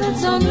בוקר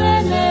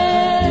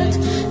צוננת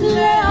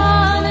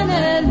לאן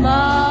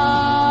נעלמה.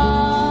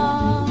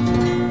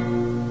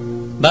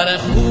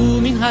 ברחו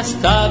מן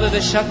הסתיו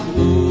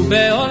ושקעו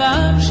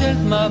בעולם של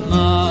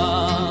דממה.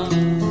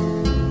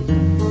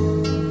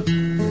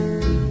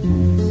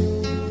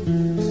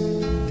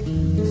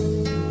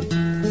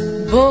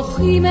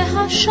 בוכי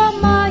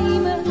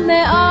מהשמיים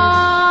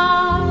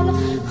מעל,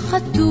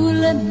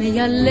 חתול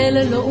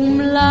מיילל לא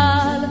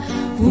אומלל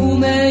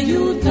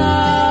ומיותם,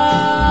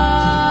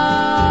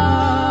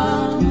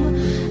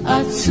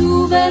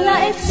 עצוב אל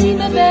העצים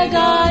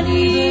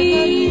בגני,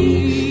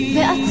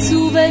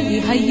 ועצוב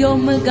לי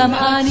היום גם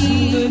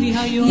אני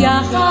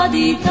יחד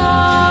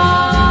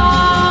איתם.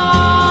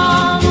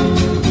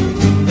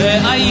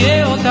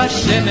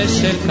 השמש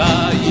של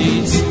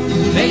קיץ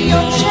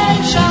ויום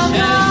של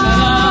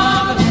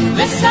שנה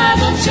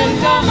ושדות של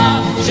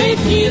קמה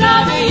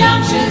שהפקירה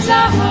בים של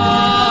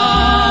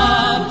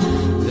זהב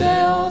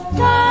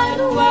ואותה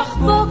רוח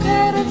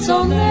בוקר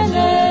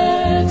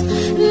צוננת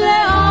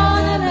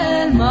לאן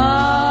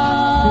נעלמה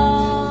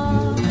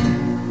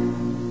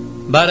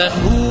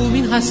ברחו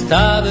מן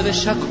הסתיו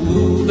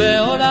ושקעו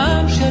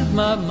בעולם של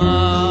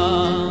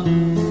דממה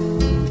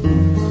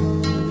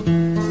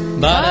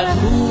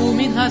ברחו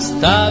מן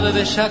הסתיו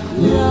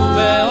ושקעו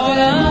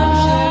בעולם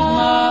של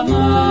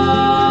דממה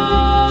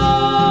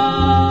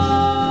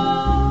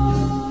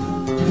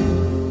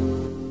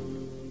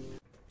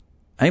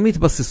עם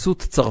התבססות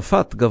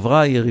צרפת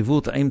גברה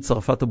היריבות עם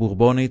צרפת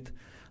הבורבונית.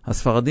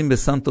 הספרדים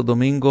בסנטו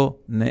דומינגו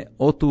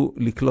נאותו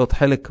לקלוט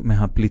חלק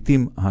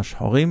מהפליטים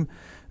השחורים,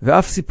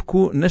 ואף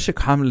סיפקו נשק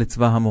חם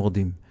לצבא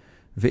המורדים.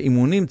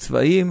 ואימונים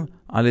צבאיים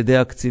על ידי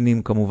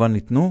הקצינים כמובן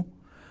ניתנו.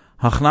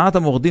 הכנעת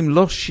המורדים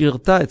לא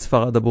שירתה את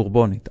ספרד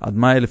הבורבונית. עד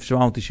מאי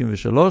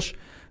 1793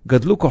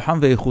 גדלו כוחם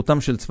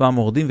ואיכותם של צבא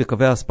המורדים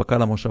וקווי ההספקה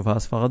למושבה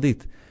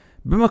הספרדית.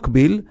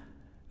 במקביל,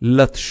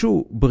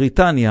 לטשו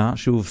בריטניה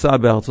שהובסה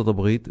בארצות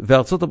הברית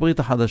וארצות הברית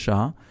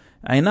החדשה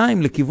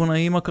עיניים לכיוון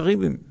האיים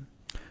הקריביים.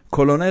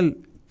 קולונל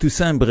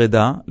טוסן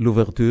ברדה,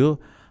 לוברטור,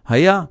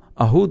 היה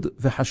אהוד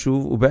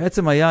וחשוב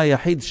ובעצם היה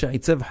היחיד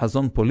שעיצב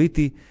חזון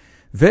פוליטי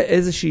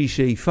ואיזושהי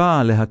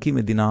שאיפה להקים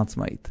מדינה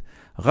עצמאית.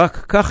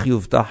 רק כך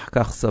יובטח,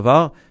 כך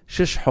סבר,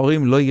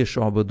 ששחורים לא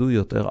ישועבדו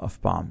יותר אף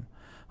פעם.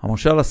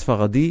 המושל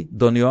הספרדי,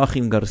 דון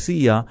יואכים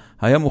גרסיה,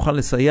 היה מוכן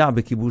לסייע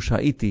בכיבוש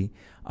האיטי,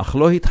 אך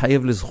לא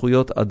התחייב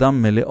לזכויות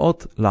אדם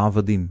מלאות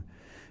לעבדים.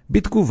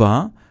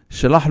 בתגובה,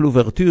 שלח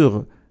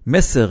לוברטור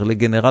מסר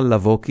לגנרל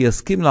לבו כי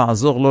יסכים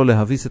לעזור לו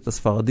להביס את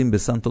הספרדים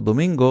בסנטו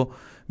דומינגו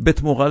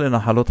בתמורה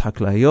לנחלות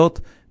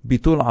חקלאיות,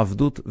 ביטול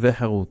עבדות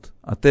וחירות.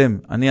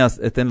 אני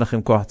אתן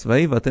לכם כוח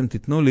צבאי ואתם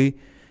תיתנו לי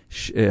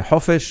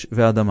חופש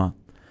ואדמה.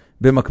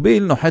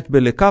 במקביל נוחת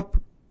בלקאפ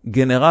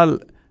גנרל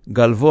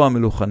גלבו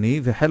המלוכני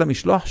וחיל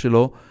המשלוח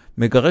שלו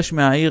מגרש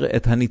מהעיר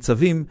את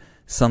הניצבים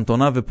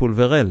סנטונה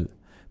ופולברל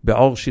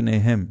בעור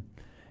שיניהם.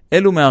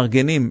 אלו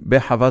מארגנים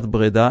בחוות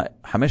ברדה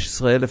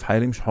 15,000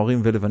 חיילים שחורים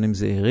ולבנים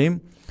זהירים,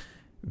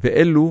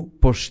 ואלו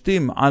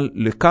פושטים על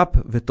לקאפ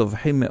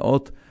וטובחים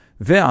מאות,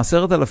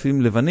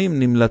 ו10,000 לבנים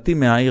נמלטים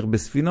מהעיר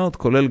בספינות,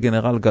 כולל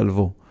גנרל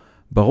גלבו.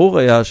 ברור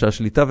היה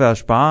שהשליטה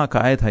וההשפעה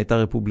כעת הייתה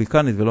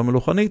רפובליקנית ולא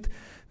מלוכנית,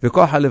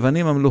 וכוח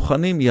הלבנים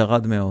המלוכנים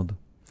ירד מאוד.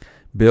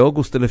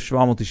 באוגוסט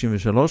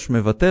 1793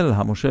 מבטל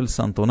המושל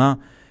סנטונה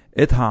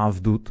את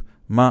העבדות,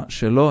 מה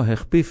שלא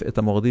הכפיף את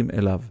המורדים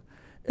אליו.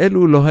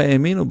 אלו לא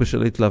האמינו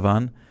בשליט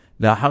לבן,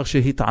 לאחר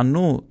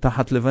שהתענו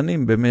תחת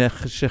לבנים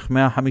במשך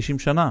 150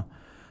 שנה.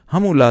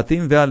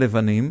 המולטים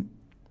והלבנים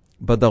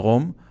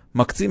בדרום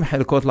מקצים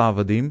חלקות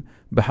לעבדים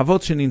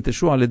בחוות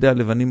שננטשו על ידי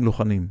הלבנים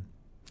מלוכנים.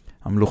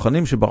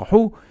 המלוכנים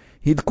שברחו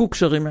הדקו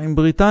קשרים עם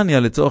בריטניה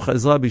לצורך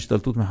עזרה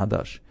בהשתלטות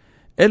מחדש.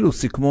 אלו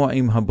סיכמו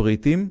עם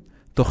הבריטים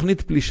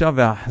תוכנית פלישה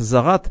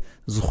והחזרת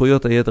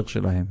זכויות היתר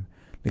שלהם.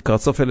 לקראת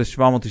סוף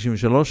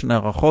 1793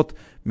 נערכות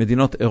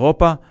מדינות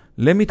אירופה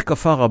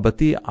למתקפה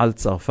רבתי על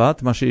צרפת,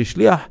 מה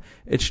שהשליח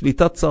את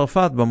שליטת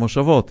צרפת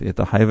במושבות. היא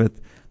הייתה חייבת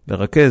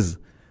לרכז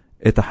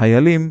את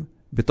החיילים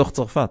בתוך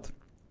צרפת.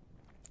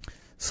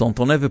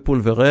 סנטונה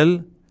ופולברל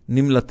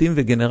נמלטים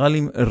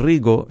וגנרלים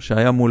ריגו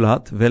שהיה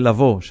מולט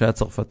ולבו שהיה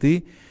צרפתי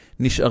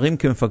נשארים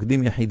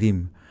כמפקדים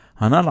יחידים.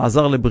 הנ"ל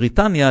עזר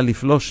לבריטניה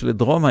לפלוש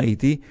לדרום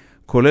האיטי,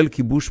 כולל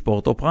כיבוש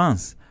פורטו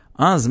פרנס.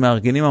 אז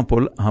מארגנים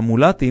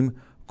המולטים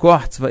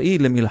כוח צבאי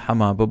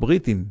למלחמה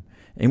בבריטים,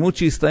 עימות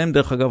שהסתיים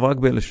דרך אגב רק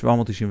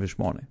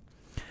ב-1798.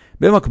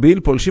 במקביל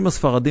פולשים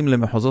הספרדים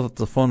למחוזות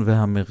הצפון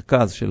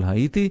והמרכז של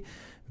האיטי,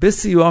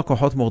 בסיוע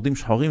כוחות מורדים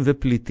שחורים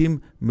ופליטים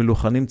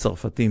מלוכנים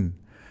צרפתים.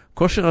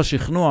 כושר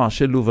השכנוע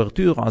של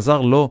לוברטור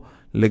עזר לו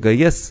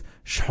לגייס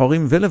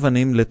שחורים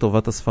ולבנים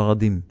לטובת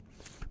הספרדים.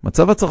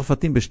 מצב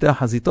הצרפתים בשתי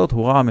החזיתות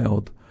הוא רע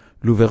מאוד.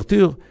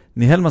 לוברטור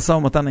ניהל משא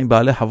ומתן עם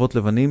בעלי חוות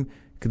לבנים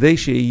כדי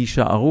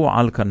שישארו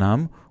על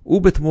כנם,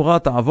 ובתמורה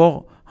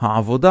תעבור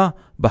העבודה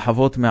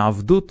בחוות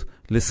מעבדות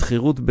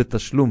לסחירות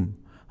בתשלום.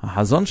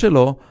 החזון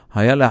שלו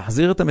היה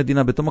להחזיר את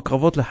המדינה בתום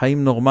הקרבות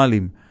לחיים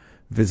נורמליים,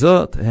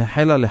 וזאת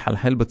החלה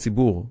לחלחל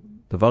בציבור.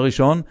 דבר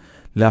ראשון,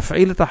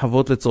 להפעיל את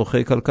החוות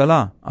לצורכי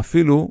כלכלה,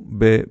 אפילו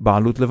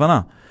בבעלות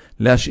לבנה.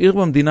 להשאיר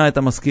במדינה את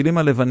המשכילים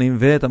הלבנים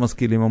ואת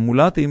המשכילים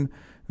המולטים,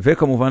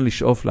 וכמובן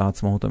לשאוף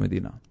לעצמאות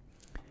המדינה.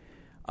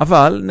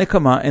 אבל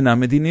נקמה אינה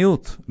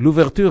מדיניות.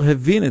 לוברטור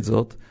הבין את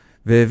זאת,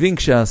 והבין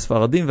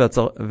כשהספרדים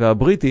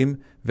והבריטים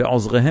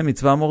ועוזריהם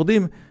מצבא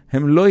המורדים,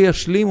 הם לא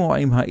ישלימו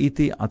עם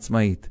האיטי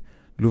עצמאית.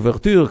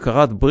 לוברטור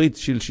קראת ברית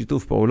של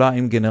שיתוף פעולה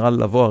עם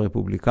גנרל לבו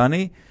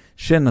הרפובליקני,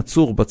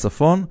 שנצור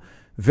בצפון,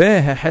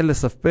 והחל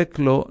לספק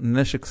לו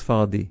נשק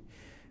ספרדי.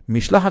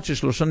 משלחת של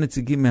 3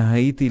 נציגים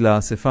מהאיטי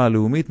לאספה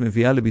הלאומית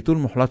מביאה לביטול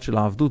מוחלט של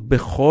העבדות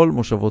בכל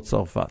מושבות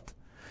צרפת.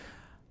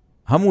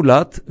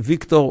 המולט,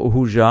 ויקטור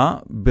הוז'ה,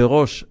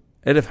 בראש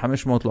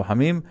 1,500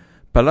 לוחמים,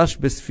 פלש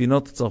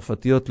בספינות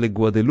צרפתיות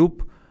לגואדלופ,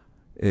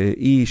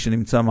 אי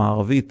שנמצא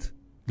מערבית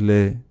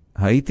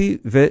הייטי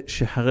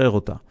ושחרר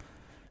אותה.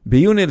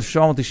 ביוני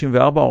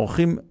 1794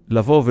 עורכים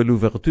לבוא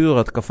ולוברטור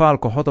התקפה על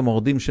כוחות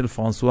המורדים של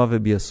פרנסואה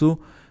וביאסו,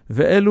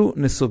 ואלו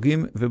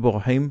נסוגים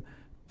ובורחים.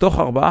 תוך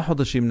 4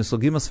 חודשים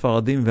נסוגים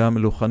הספרדים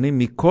והמלוכנים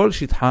מכל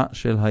שטחה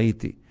של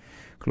הייטי.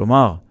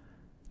 כלומר,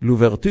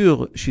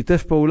 לוברטור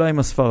שיתף פעולה עם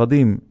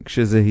הספרדים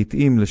כשזה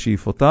התאים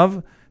לשאיפותיו,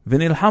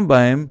 ונלחם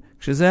בהם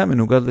כשזה היה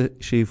מנוגד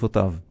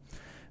לשאיפותיו.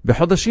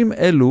 בחודשים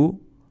אלו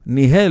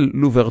ניהל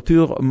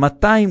לוברטור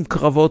 200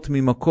 קרבות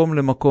ממקום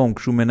למקום,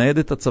 כשהוא מנייד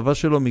את הצבא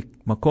שלו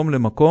ממקום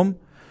למקום,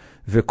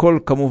 וכל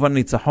כמובן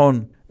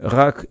ניצחון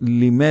רק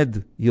לימד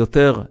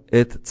יותר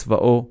את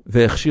צבאו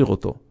והכשיר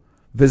אותו.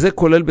 וזה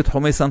כולל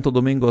בתחומי סנטו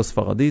דומינגו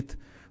הספרדית,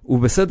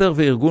 ובסדר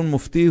וארגון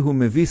מופתי הוא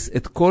מביס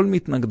את כל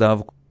מתנגדיו,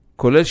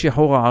 כולל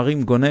שחרור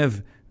הערים גונב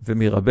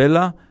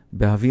ומירבלה,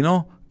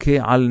 בהבינו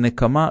כעל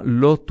נקמה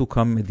לא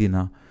תוקם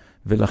מדינה.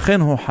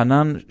 ולכן הוא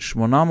חנן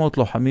 800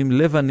 לוחמים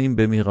לבנים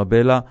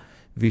במירבלה,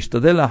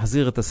 והשתדל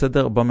להחזיר את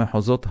הסדר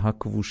במחוזות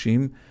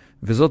הכבושים,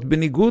 וזאת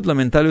בניגוד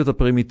למנטליות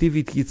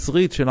הפרימיטיבית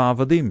יצרית של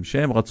העבדים,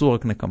 שהם רצו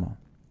רק נקמה.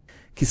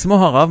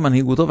 כסמו הרב,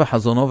 מנהיגותו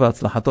וחזונו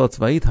והצלחתו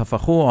הצבאית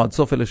הפכו עד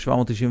סוף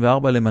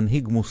 1794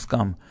 למנהיג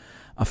מוסכם.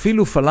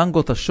 אפילו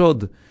פלנגות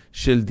השוד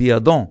של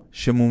דיאדון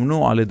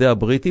שמומנו על ידי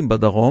הבריטים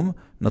בדרום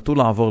נטו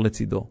לעבור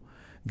לצידו.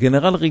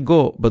 גנרל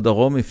ריגו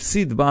בדרום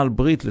הפסיד בעל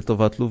ברית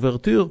לטובת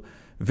לוברטור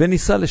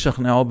וניסה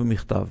לשכנעו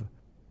במכתב.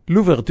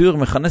 לוברטור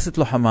מכנס את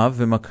לוחמיו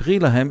ומקריא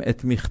להם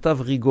את מכתב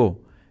ריגו.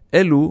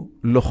 אלו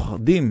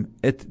לוכדים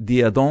את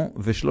דיאדון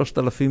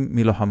ו3,000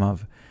 מלוחמיו.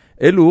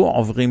 אלו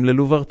עוברים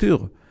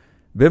ללוברטור.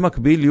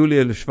 במקביל,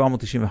 יולי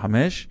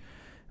 1795,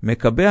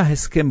 מקבע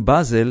הסכם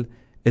בזל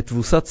את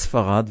תבוסת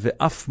ספרד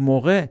ואף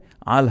מורה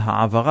על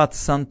העברת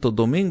סנטו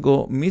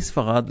דומינגו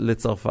מספרד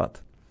לצרפת.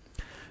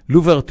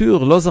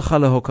 לוברטור לא זכה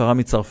להוקרה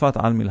מצרפת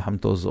על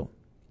מלחמתו זו.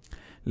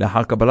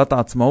 לאחר קבלת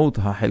העצמאות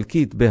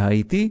החלקית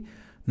בהאיטי,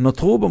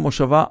 נותרו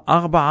במושבה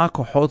 4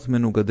 כוחות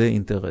מנוגדי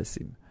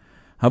אינטרסים.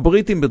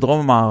 הבריטים בדרום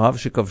המערב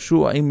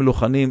שכבשו עם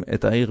מלוכנים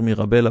את העיר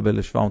מירבלה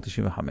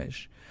ב-1795.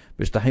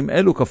 בשטחים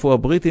אלו כפו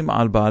הבריטים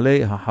על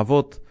בעלי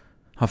החוות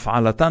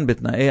הפעלתן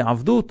בתנאי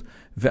עבדות,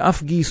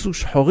 ואף גייסו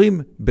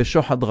שחורים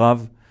בשוחד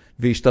רב,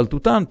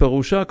 והשתלטותן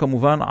פירושה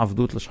כמובן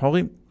עבדות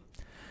לשחורים.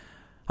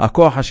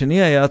 הכוח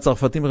השני היה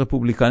הצרפתים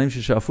רפובליקנים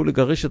ששאפו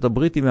לגרש את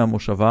הבריטים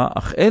מהמושבה,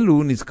 אך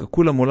אלו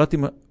נזקקו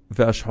למולטים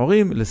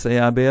והשחורים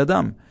לסייע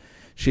בידם.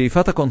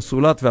 שאיפת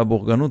הקונסולת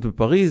והבורגנות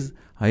בפריז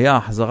היה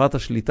החזרת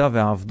השליטה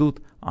והעבדות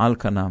על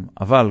כנם,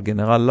 אבל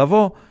גנרל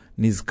לבוא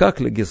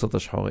נזקק לגייסות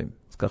השחורים,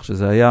 אז כך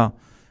שזה היה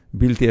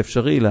בלתי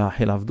אפשרי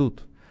להחיל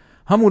עבדות.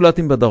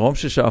 המולטים בדרום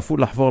ששאפו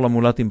לחבור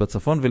למולטים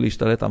בצפון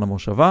ולהשתלט על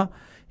המושבה,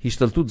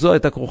 השתלטות זו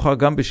הייתה כרוכה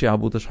גם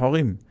בשעבוד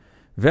השחורים.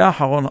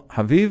 והאחרון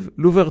חביב,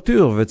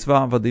 לוברטור וצבא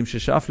העבדים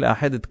ששאף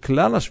לאחד את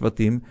כלל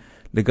השבטים,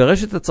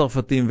 לגרש את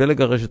הצרפתים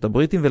ולגרש את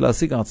הבריטים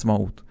ולהשיג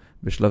עצמאות.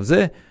 בשלב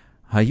זה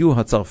היו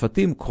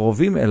הצרפתים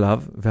קרובים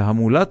אליו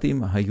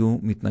והמולטים היו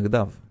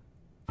מתנגדיו.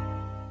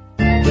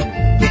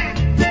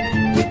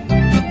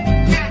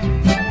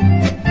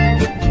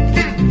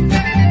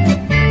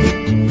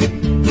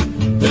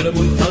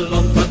 מול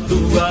חלום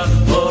פתוח,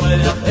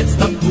 אורח עץ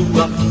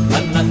תפוח,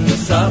 ענן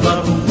ניסה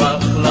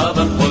ברוח,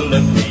 לבן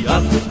חולם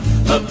ביעף.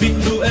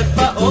 הביטו איך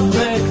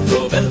באופק,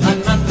 דובר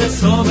ענן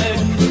וסומק,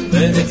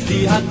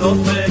 ואצלי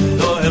הדופק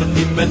דוהר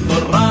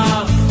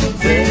מטורף.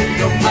 זה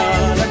יום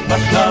א'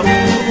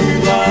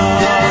 בשבוע,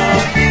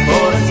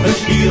 פורץ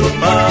בשיר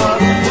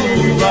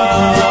ברוח,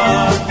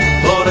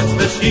 פורץ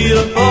בשיר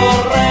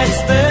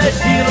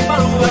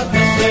ברוח,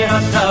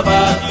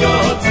 כשהשבת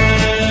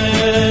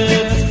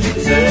יוצאת.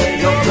 זה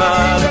יום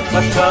א'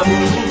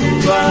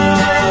 בשבוע,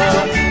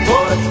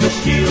 פורץ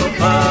בשיר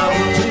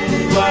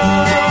ברוח,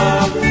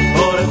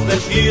 פורץ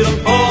בשיר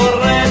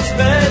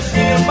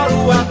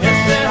ברוח,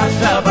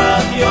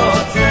 כשהשבת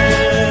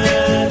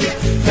יוצאת.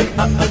 הם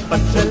האלפן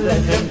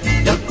שלהם,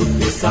 ילקוט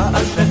ניסה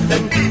על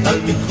שכם,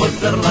 תלמיד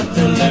חוזר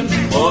לתלם,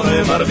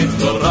 מורה מרביץ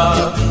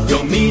תורה,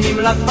 יומי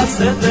נמלק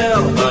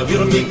בסתר,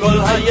 באוויר מכל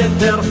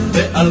היתר,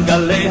 ועל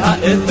גלי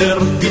האתר,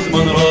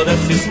 פזמון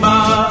רודף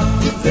סיסמה.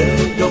 זה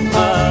יום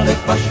א'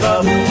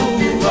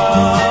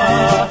 בשבוע,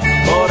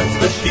 פורץ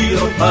בשיר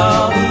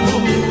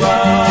ברוח,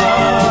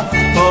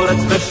 פורץ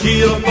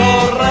בשיר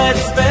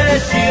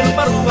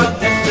ברוח,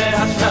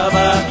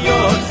 כשהשבת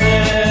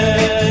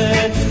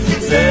יוצאת.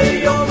 זה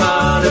יום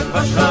א'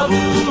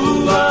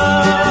 בשבוע,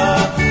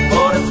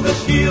 פורץ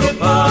בשיר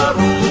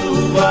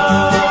ברוח,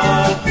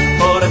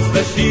 פורץ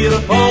בשיר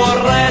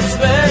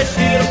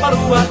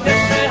ברוח,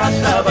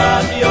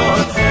 כשהשבת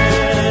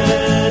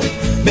יוצאת.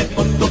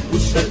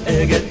 באוטובוס של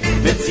אגד,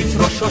 בציץ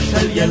ראשו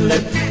של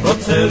ילד,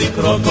 רוצה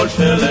לקרוא כל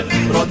שלט,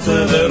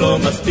 רוצה ולא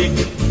מספיק,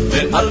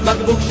 ועל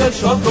בקבוק של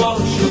שוקו,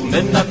 שוב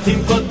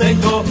מנתים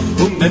קודקו,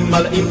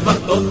 וממלאים כבר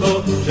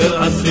טוטו של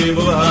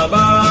הסיבוב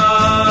הבא.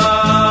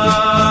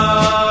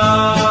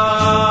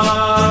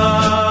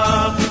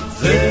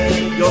 זה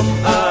יום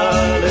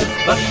א'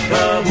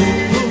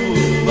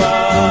 בשבוע,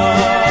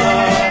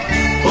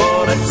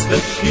 פורץ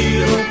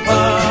בשיר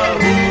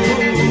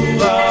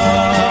ברוח,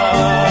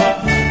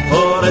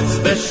 פורץ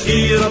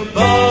בשיר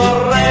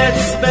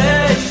פורץ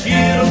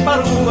בשיר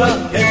פרוע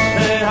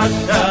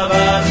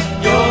כשהשבת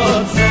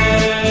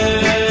יוצאת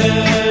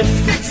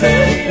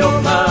זה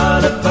יום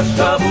א'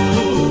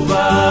 בשבוע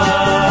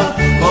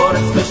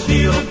פורץ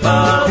בשיר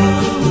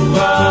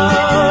פרוע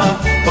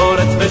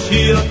פורץ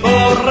בשיר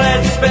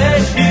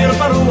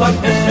פרוע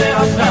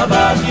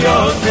כשהשבת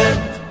יוצאת.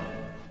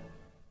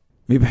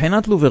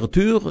 מבחינת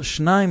לוברטור,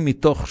 2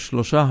 מתוך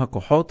 3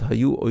 הכוחות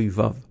היו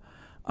אויביו,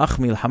 אך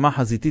מלחמה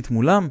חזיתית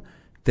מולם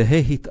תהה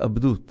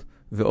התאבדות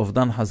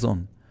ואובדן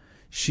חזון.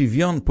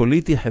 שוויון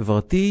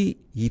פוליטי-חברתי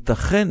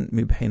ייתכן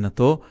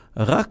מבחינתו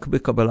רק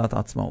בקבלת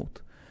עצמאות.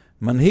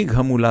 מנהיג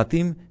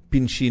המולטים,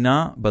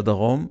 פינשינה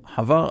בדרום,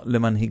 חבר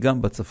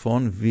למנהיגם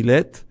בצפון,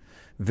 וילט,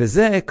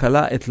 וזה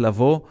קלה את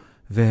לבו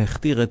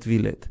והכתיר את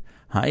וילט.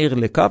 העיר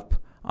לקאפ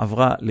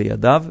עברה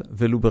לידיו,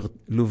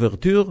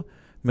 ולוברטור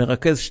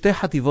מרכז 2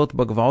 חטיבות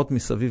בגבעות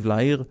מסביב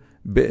לעיר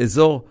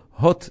באזור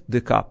הוט דה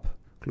קאפ,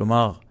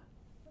 כלומר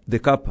דה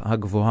קאפ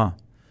הגבוהה.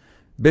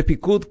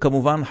 בפיקוד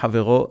כמובן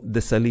חברו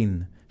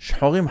דסלין.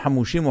 שחורים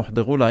חמושים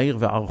הוחדרו לעיר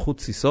וערכו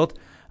תסיסות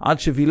עד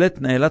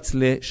שווילט נאלץ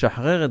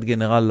לשחרר את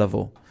גנרל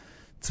לבו.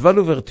 צבא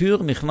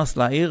לוברטור נכנס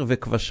לעיר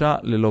וכבשה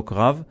ללא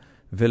קרב,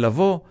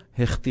 ולבו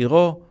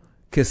הכתירו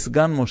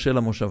כסגן מושל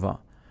המושבה.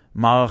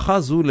 מערכה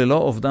זו ללא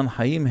אובדן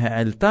חיים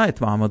העלתה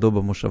את מעמדו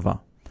במושבה.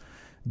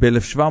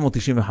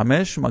 ב-1795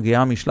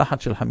 מגיעה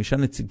משלחת של 5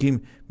 נציגים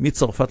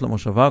מצרפת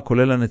למושבה,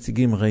 כולל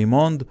הנציגים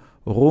ריימונד,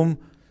 רום,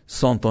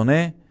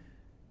 סנטונה,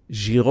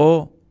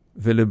 ז'ירו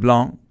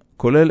ולבלן,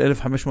 כולל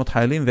 1,500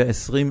 חיילים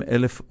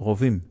ו20,000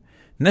 רובים.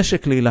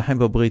 נשק להילחם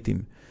בבריטים.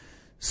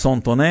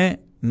 סנטונה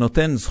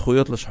נותן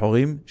זכויות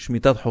לשחורים,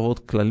 שמיטת חובות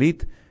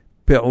כללית,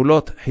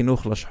 פעולות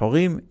חינוך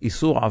לשחורים,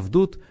 איסור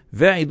עבדות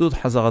ועידוד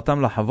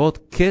חזרתם לחוות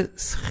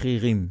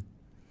כסחירים.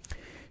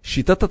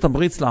 שיטת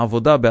התמריץ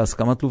לעבודה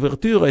בהסכמת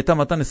לוברטור הייתה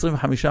מתן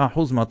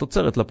 25%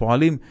 מהתוצרת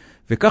לפועלים,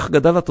 וכך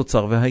גדל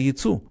התוצר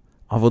והייצוא.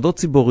 עבודות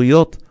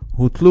ציבוריות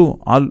הוטלו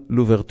על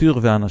לוברטור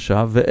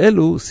ואנשיו,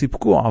 ואלו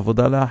סיפקו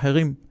עבודה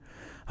לאחרים.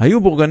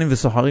 היו בורגנים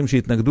וסוחרים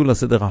שהתנגדו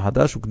לסדר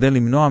החדש, וכדי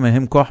למנוע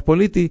מהם כוח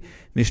פוליטי,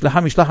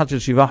 נשלחה משלחת של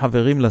 7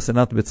 חברים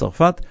לסנאט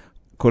בצרפת,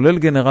 כולל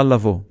גנרל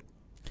לבו.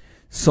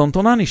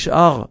 סנטונה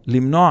נשאר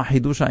למנוע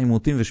חידוש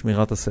העימותים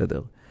ושמירת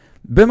הסדר.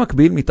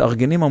 במקביל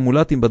מתארגנים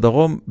המולטים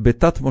בדרום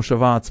בתת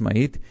מושבה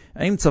עצמאית,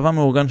 עם צבא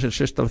מאורגן של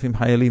 6,000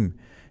 חיילים.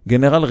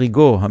 גנרל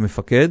ריגו,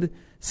 המפקד,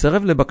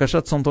 סירב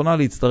לבקשת סנטונה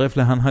להצטרף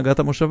להנהגת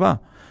המושבה.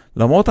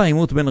 למרות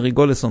העימות בין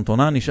ריגו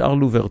לסנטונה, נשאר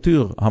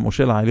לוברטור,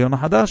 המושל העליון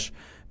החדש,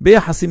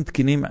 ביחסים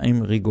תקינים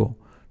עם ריגו.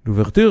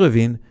 לוברטור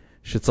הבין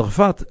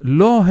שצרפת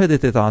לא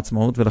אוהדת את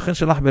העצמאות, ולכן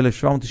שלח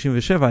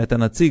ב-1797 את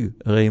הנציג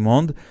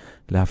ריימונד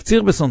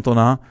להפציר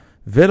בסנטונה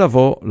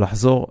ולבוא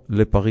לחזור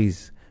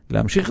לפריז,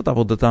 להמשיך את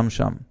עבודתם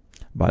שם.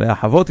 בעלי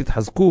החוות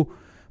התחזקו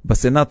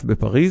בסנאט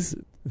בפריז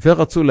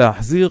ורצו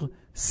להחזיר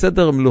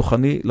סדר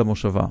מלוכני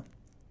למושבה.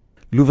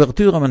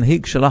 לוברטור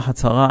המנהיג שלח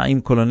הצהרה עם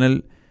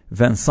קולונל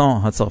ונסן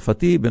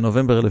הצרפתי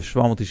בנובמבר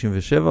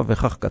 1797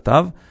 וכך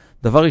כתב: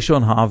 דבר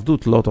ראשון,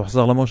 העבדות לא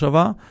תוחזר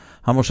למושבה,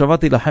 המושבה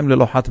תילחם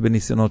ללא חת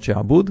בניסיונות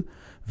שעבוד,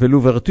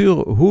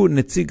 ולוברטור הוא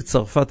נציג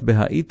צרפת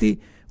בהאיטי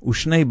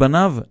ושני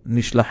בניו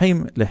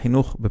נשלחים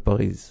לחינוך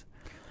בפריז.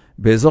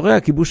 באזורי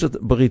הכיבוש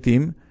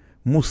הבריטים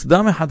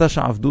מוסדה מחדש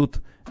העבדות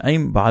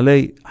עם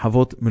בעלי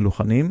חוות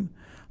מלוכנים.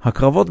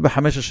 הקרבות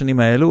ב5 השנים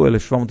האלו,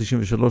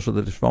 1793 עד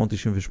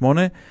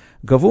 1798,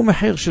 גבו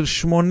מחיר של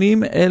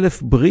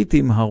 80,000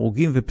 בריטים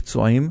הרוגים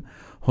ופצועים,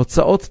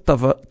 הוצאות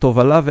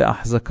תובלה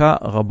והחזקה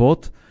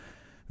רבות,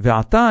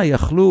 ועתה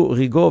יכלו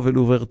ריגו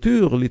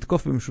ולוברטור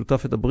לתקוף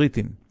במשותף את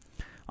הבריטים.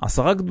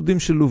 10 גדודים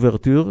של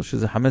לוברטור,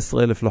 שזה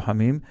 15,000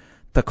 לוחמים,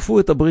 תקפו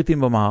את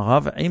הבריטים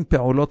במערב עם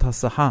פעולות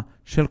הסחה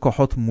של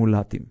כוחות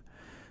מולטים.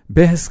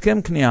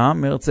 בהסכם כניעה,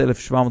 מרץ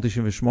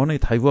 1798,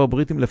 התחייבו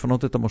הבריטים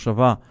לפנות את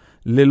המושבה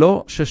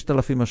ללא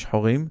 6,000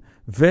 השחורים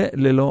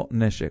וללא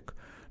נשק.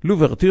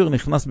 לוברטור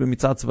נכנס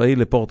במצעד צבאי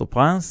לפורטו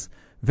פרנס,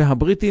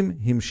 והבריטים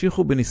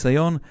המשיכו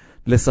בניסיון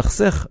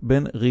לסכסך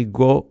בין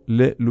ריגו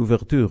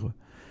ללוברטור.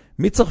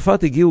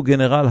 מצרפת הגיעו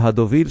גנרל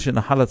הדוביל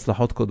שנחל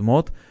הצלחות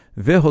קודמות,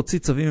 והוציא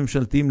צווים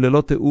ממשלתיים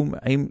ללא תאום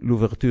עם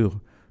לוברטור.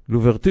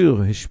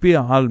 לוברטור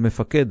השפיע על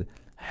מפקד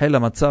חיל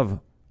המצב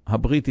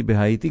הבריטי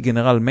בהאיטי,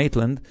 גנרל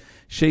מייטלנד,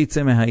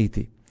 שיצא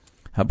מהאיטי.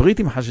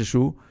 הבריטים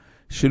חששו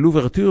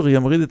שלוברטור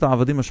ימריד את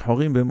העבדים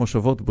השחורים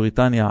במושבות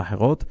בריטניה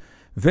האחרות,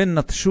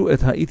 ונטשו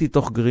את האיטי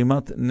תוך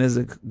גרימת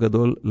נזק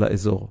גדול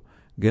לאזור.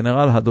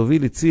 גנרל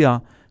הדוביל הציע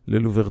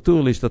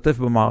ללוברטור להשתתף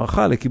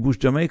במערכה לכיבוש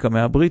ג'מייקה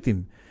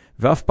מהבריטים,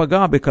 ואף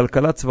פגע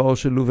בכלכלת צבאו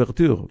של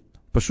לוברטור,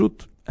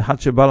 פשוט אחד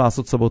שבא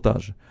לעשות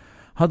סבוטאז'.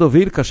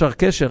 הדוביל קשר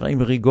קשר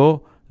עם ריגו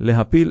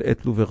להפיל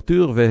את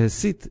לוברטור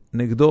והסית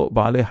נגדו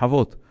בעלי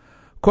חוות.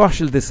 כוח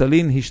של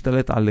דסלין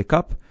השתלט על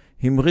לקאפ,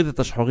 המריד את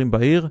השחורים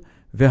בעיר,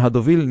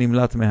 והדוביל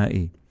נמלט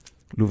מהאי.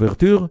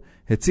 לוברטור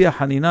הציע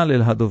חנינה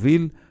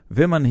להדוביל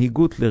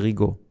ומנהיגות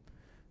לריגו.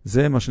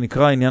 זה מה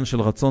שנקרא עניין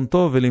של רצון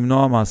טוב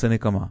ולמנוע מעשה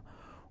נקמה.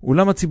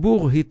 אולם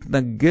הציבור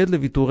התנגד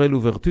לוויתורי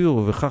לוברטור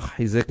ובכך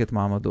חיזק את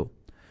מעמדו.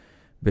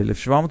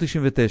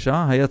 ב-1799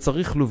 היה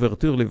צריך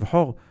לוברטור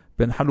לבחור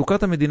בין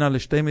חלוקת המדינה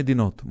לשתי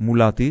מדינות,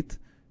 מולטית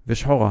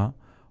ושחורה,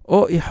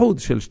 או איחוד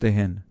של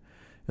שתיהן.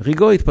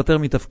 ריגו התפטר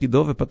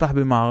מתפקידו ופתח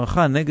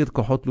במערכה נגד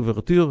כוחות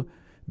לוברטור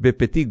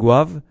בפטי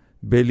גואב,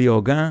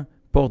 בליוגן,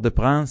 פורט דה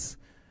פרנס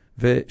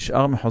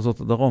ושאר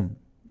מחוזות הדרום.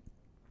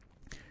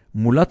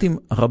 מולטים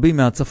רבים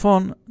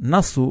מהצפון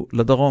נסו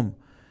לדרום.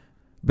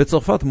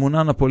 בצרפת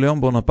מונה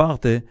נפוליאון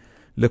בונפרטה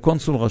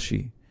לקונסול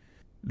ראשי.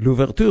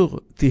 לוברטור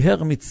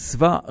תיהר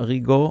מצבא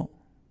ריגו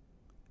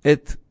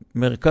את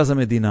מרכז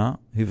המדינה,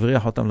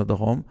 הבריח אותם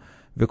לדרום,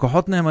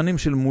 וכוחות נאמנים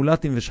של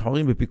מולטים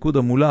ושחורים בפיקוד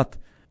המולט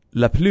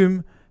לפלום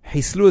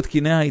חיסלו את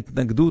קיני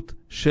ההתנגדות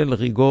של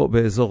ריגו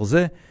באזור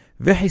זה,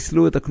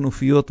 וחיסלו את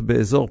הכנופיות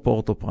באזור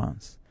פורטו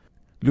פרנס.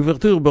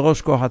 לוברטור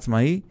בראש כוח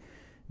עצמאי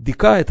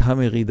דיכא את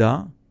המרידה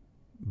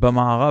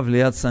במערב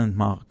ליד סנט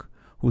מרק.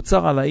 הוא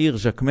צר על העיר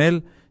ז'קמל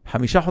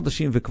 5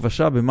 חודשים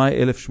וכבשה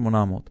במאי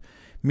 1800.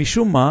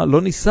 משום מה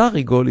לא ניסה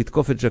ריגו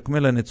לתקוף את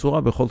ז'קמל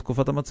הנצורה בכל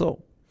תקופת המצור.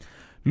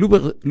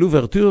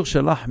 לוברטור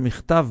שלח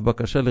מכתב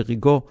בקשה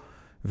לריגו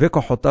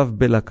וכוחותיו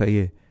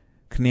בלקיה.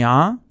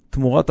 כניעה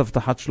תמורת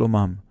הבטחת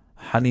שלומם.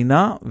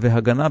 חנינה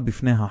והגנה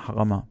בפני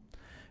החרמה.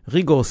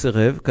 ריגו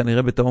סירב,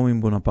 כנראה בתאום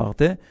עם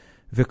בונפרטה,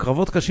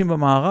 וקרבות קשים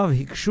במערב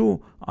הקשו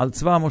על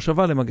צבא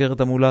המושבה למגר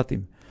את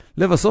המולטים.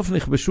 לבסוף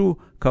נכבשו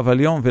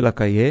קווליון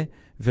ולקיה,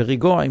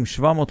 וריגו עם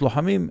 700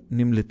 לוחמים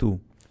נמלטו.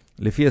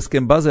 לפי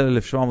הסכם באזל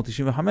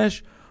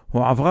 1795,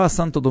 הוא עברה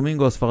סנטו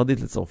דומינגו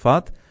הספרדית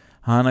לצרפת,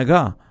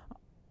 ההנהגה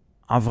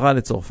עברה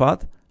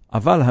לצרפת,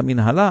 אבל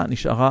המנהלה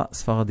נשארה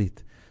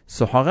ספרדית.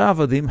 סוחרי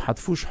עבדים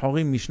חטפו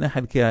שחורים משני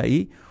חלקי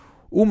האי,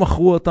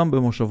 ומכרו אותם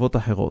במושבות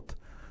אחרות.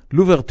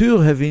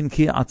 לוברטור הבין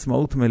כי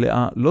עצמאות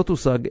מלאה לא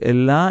תושג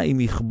אלא אם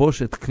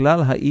יכבוש את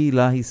כלל האי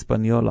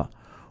להיספניולה.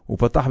 הוא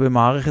פתח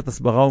במערכת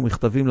הסברה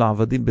ומכתבים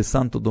לעבדים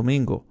בסנטו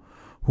דומינגו.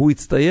 הוא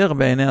הצטייר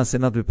בעיני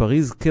הסנאט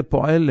בפריז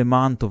כפועל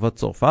למען טובת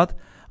צרפת,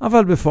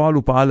 אבל בפועל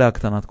הוא פעל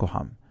להקטנת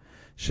כוחם.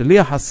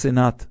 שליח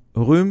הסנאט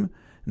רום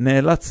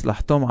נאלץ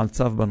לחתום על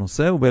צו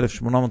בנושא,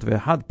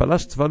 וב-1801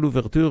 פלש צבא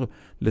לוברטור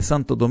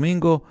לסנטו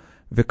דומינגו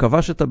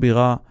וכבש את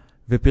הבירה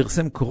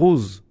ופרסם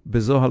קרוז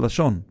בזו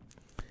הלשון.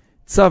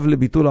 צו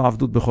לביטול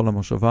העבדות בכל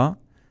המושבה,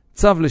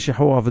 צו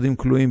לשחרור עבדים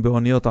כלואים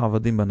באוניות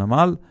העבדים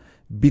בנמל,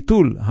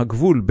 ביטול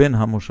הגבול בין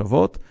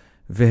המושבות,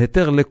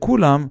 והיתר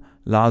לכולם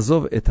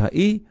לעזוב את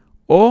האי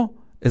או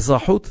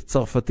אזרחות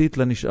צרפתית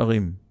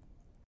לנשארים.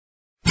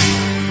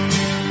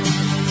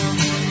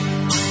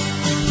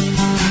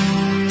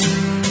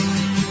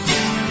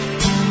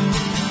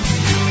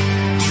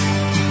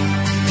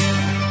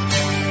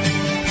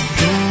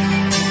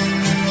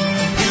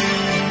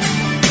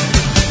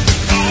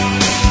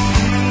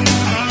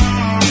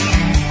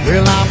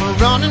 Well, I'm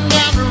running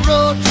down the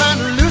road trying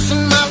to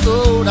loosen my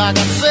load. I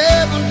got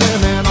 7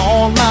 women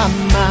on my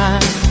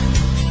mind.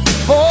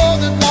 4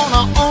 that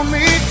wanna own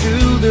me,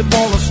 2 that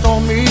wanna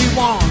storm me.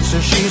 1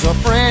 says she's a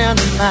friend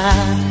of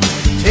mine.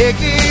 Take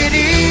it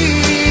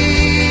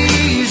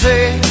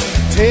easy,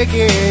 take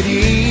it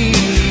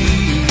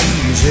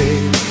easy.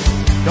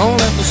 Don't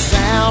let the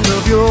sound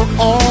of your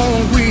own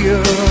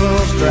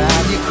wheels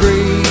drive you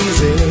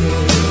crazy.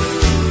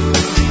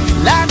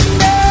 Lighten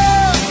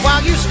up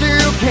while you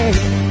still can.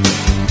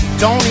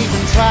 Don't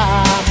even try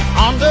to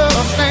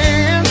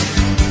understand.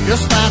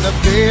 Just find a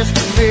place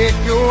to make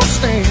your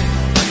stand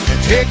and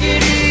take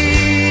it easy.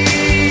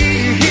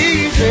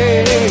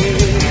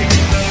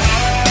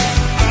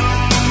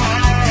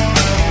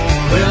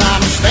 Well,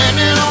 I'm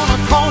standing on a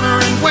corner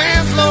in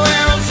Winslow,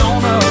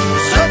 Arizona,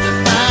 such a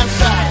fine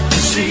sight to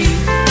see.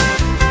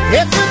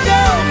 It's a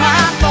girl,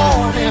 my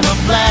Lord, in a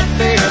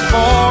flatbed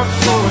Ford,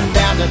 slowing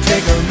down to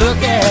take a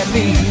look at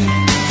me.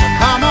 So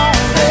come on,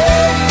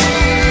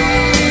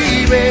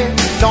 baby,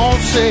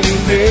 don't say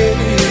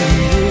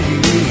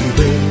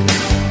maybe.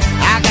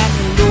 I got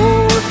to know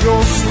if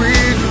your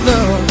sweet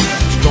love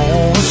is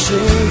gonna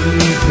save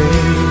me.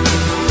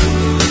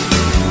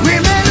 We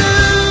may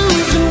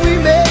lose and we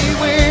may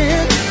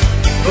win,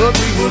 but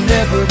we will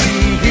never be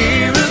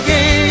here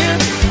again.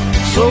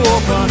 So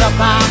open up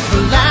our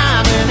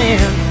climbing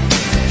in,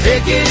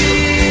 take it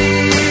easy.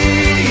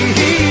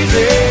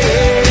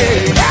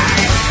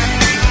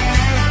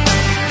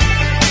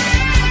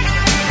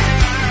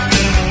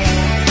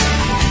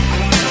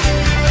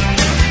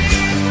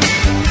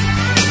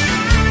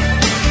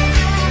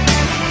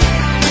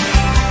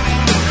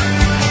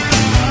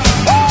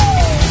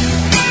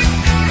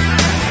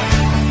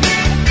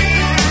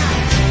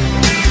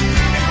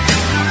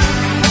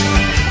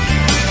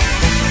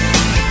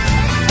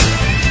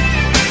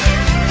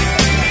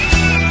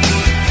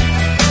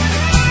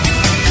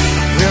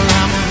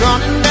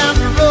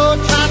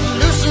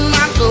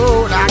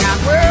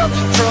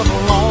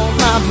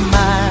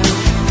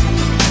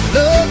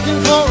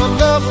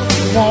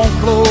 Won't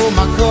blow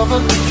my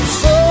cover, it's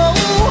so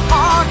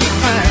hard to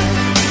find.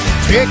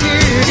 Take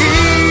it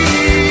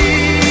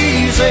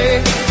easy,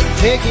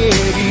 take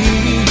it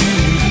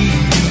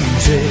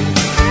easy.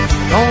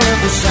 Don't let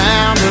the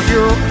sound of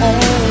your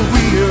own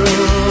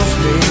wheels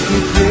make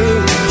you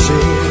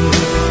crazy.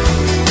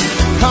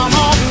 Come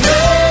on,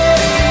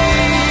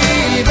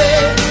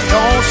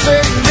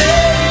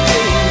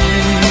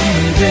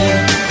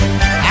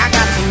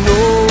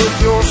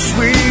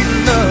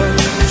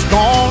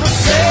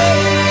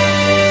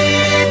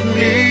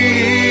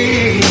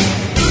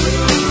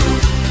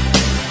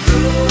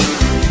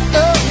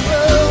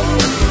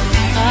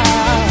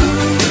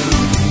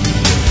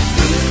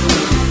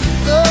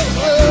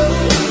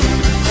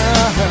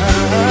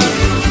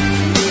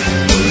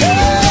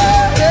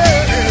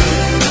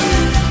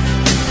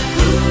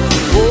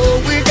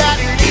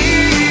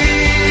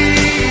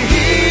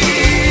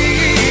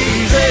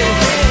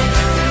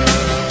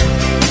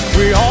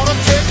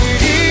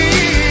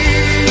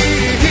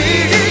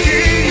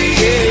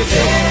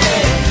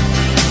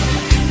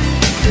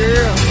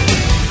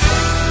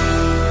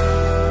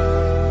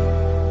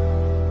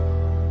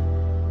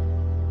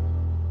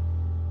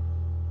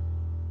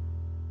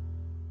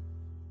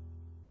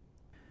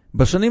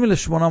 בשנים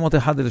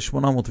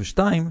 1801-1802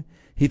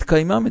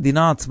 התקיימה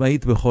מדינה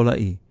עצמאית בכל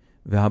האי,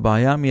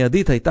 והבעיה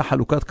המיידית הייתה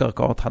חלוקת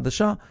קרקעות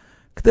חדשה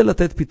כדי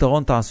לתת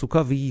פתרון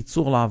תעסוקה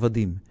וייצור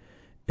לעבדים.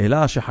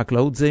 אלא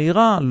שחקלאות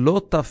זעירה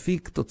לא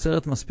תפיק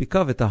תוצרת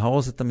מספיקה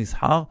ותהרוס את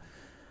המסחר,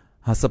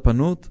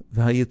 הספנות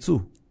והייצוא.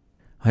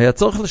 היה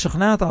צורך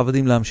לשכנע את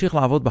העבדים להמשיך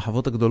לעבוד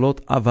בחוות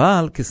הגדולות,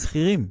 אבל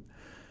כסחירים.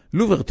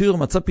 לוברטור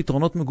מצא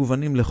פתרונות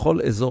מגוונים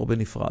לכל אזור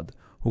בנפרד.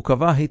 הוא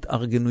קבע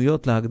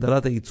התארגנויות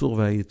להגדלת הייצור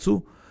והייצוא,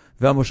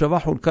 והמושבה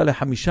חולקה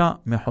ל5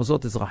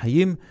 מחוזות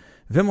אזרחיים,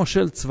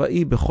 ומושל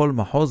צבאי בכל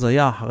מחוז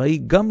היה אחראי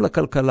גם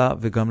לכלכלה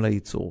וגם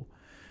לייצור.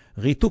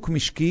 ריתוק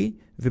משקי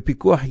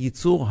ופיקוח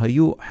ייצור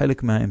היו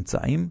חלק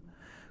מהאמצעים.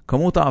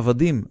 כמות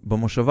העבדים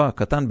במושבה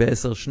קטן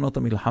ב10 שנות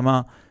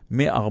המלחמה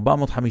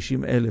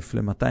מ-450,000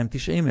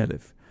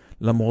 ל-290,000.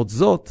 למרות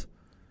זאת,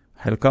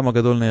 חלקם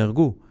הגדול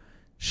נהרגו.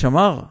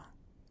 שמר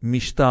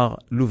משטר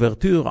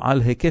לוברטור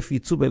על היקף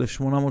ייצוא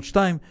ב-1802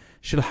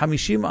 של 50%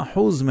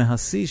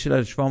 מהשיא של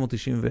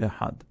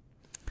 1791.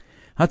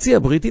 הצי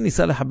הבריטי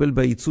ניסה לחבל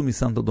בייצוא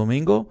מסנטו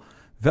דומינגו,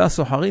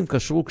 והסוחרים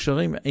קשרו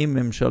קשרים עם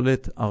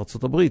ממשלת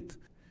ארצות הברית.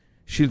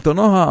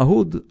 שלטונו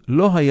האהוד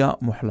לא היה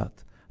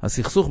מוחלט.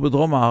 הסכסוך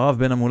בדרום הערב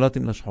בין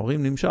המולטים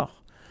לשחורים נמשך.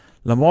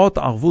 למרות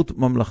ערבות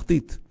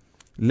ממלכתית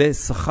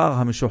לשכר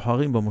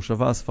המשוחררים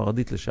במושבה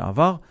הספרדית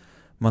לשעבר,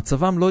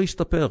 מצבם לא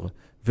השתפר,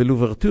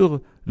 ולוברטור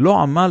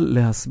לא עמל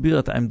להסביר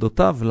את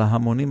עמדותיו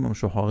להמונים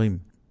המשוחררים.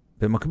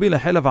 במקביל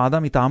החלה ועדה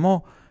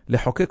מטעמו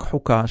לחוקק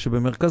חוקה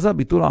שבמרכזה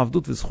ביטול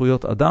העבדות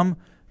וזכויות אדם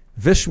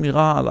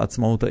ושמירה על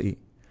עצמאות האי.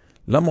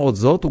 למרות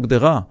זאת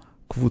הוגדרה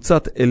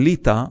קבוצת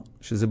אליטה,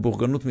 שזה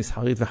בורגנות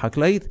מסחרית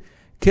וחקלאית,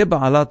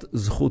 כבעלת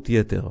זכות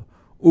יתר,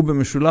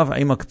 ובמשולב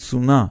עם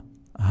הקצונה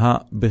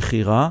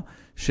הבכירה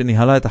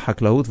שניהלה את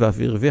החקלאות ואף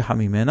הרוויחה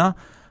ממנה,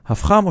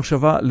 הפכה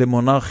המושבה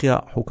למונרכיה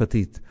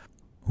חוקתית.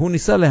 הוא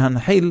ניסה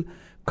להנחיל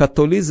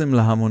קתוליזם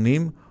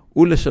להמונים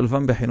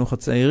ולשלבם בחינוך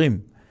הצעירים.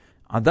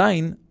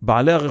 עדיין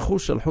בעלי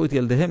הרכוש שלחו את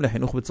ילדיהם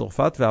לחינוך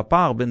בצרפת,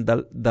 והפער בין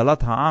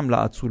דלת העם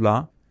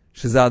לאצולה,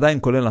 שזה עדיין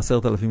כולל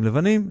 10,000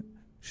 לבנים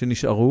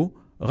שנשארו,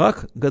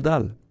 רק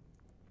גדל.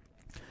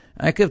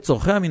 עקב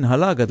צורכי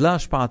המנהלה גדלה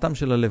השפעתם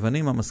של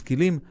הלבנים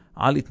המשכילים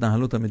על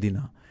התנהלות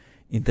המדינה.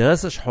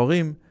 אינטרס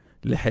השחורים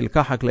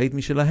לחלקה חקלאית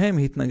משלהם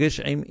התנגש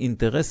עם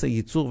אינטרס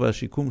הייצור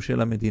והשיקום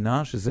של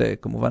המדינה, שזה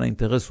כמובן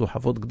האינטרס הוא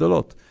חוות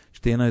גדולות,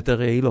 שתהיינה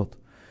יותר יעילות.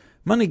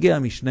 מנהיגי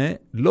המשנה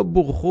לא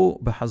בורחו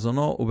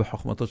בחזונו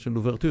ובחוכמתו של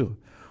לוברטור,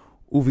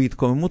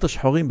 ובהתקוממות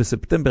השחורים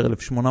בספטמבר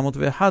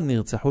 1801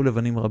 נרצחו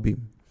לבנים רבים.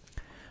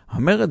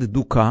 המרד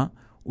דוקה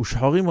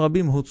ושחורים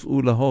רבים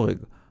הוצאו להורג.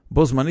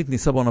 בו זמנית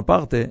ניסה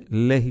בונפרטה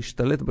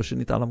להשתלט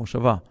בשנית על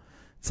המושבה.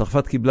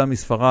 צרפת קיבלה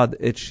מספרד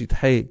את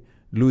שטחי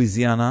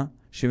לואיזיאנה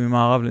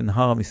שממערב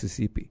לנהר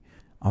המיסיסיפי.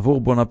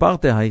 עבור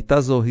בונפרטה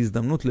הייתה זו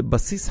הזדמנות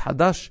לבסיס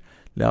חדש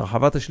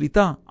להרחבת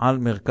השליטה על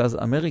מרכז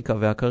אמריקה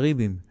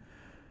והקריבים.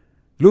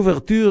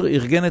 לוברטור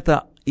ארגן את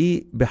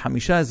האי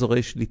ב5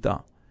 אזורי שליטה.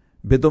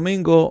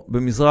 בדומינגו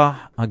במזרח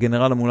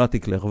הגנרל המולטי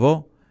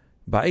קלרוו,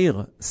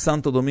 בעיר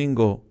סנטו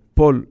דומינגו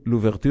פול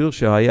לוברטור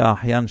שהיה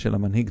האחיין של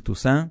המנהיג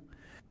טוסן,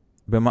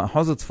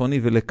 במחוז הצפוני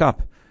ולקאפ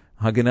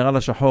הגנרל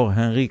השחור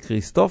הנרי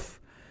קריסטוף,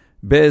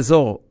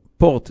 באזור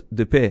פורט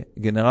דה פה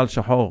גנרל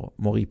שחור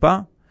מוריפה,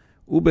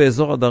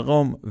 ובאזור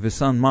הדרום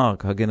וסן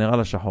מרק הגנרל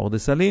השחור דה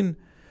סלין,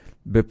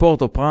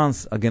 בפורט או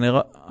פרנס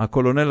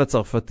הקולונל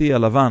הצרפתי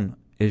הלבן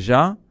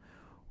אז'ה,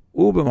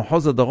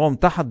 ובמחוז הדרום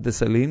תחת דה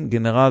סלין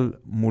גנרל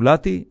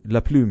מולטי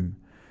לפלום.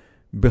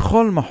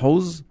 בכל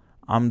מחוז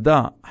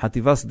עמדה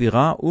חטיבה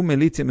סדירה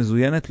ומיליציה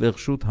מזוינת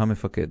לרשות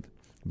המפקד.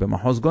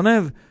 במחוז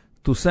גונב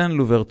טוסן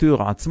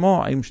לוברטור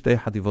עצמו עם 2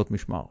 חטיבות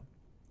משמר.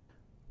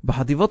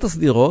 בחטיבות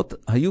הסדירות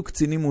היו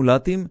קצינים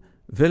מולטים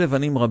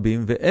ולבנים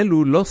רבים,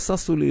 ואלו לא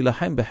ססו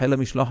להילחם בחיל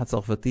המשלוח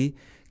הצרפתי,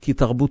 כי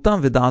תרבותם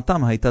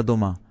ודעתם הייתה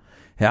דומה.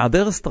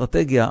 היעדר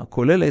אסטרטגיה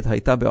כוללת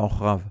הייתה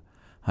בעוכריו.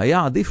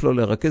 היה עדיף לו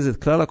לרכז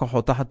את כלל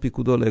הכוחות תחת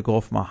פיקודו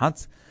לאגרוף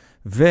מחץ,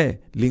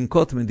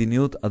 ולנקוט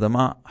מדיניות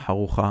אדמה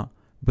חרוכה.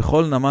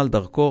 בכל נמל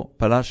דרכו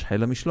פלש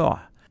חיל המשלוח.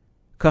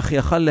 כך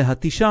יכל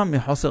להתישם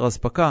מחוסר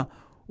הספקה,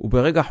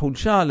 וברגע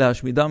חולשה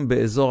להשמידם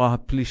באזור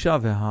הפלישה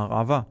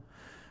וההרעבה.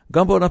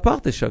 גם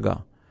בונפרטה שגה.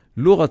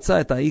 לו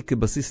רצה את האי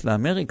כבסיס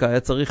לאמריקה, היה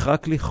צריך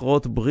רק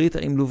לכרות ברית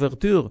עם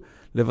לוברטור,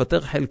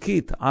 לוותר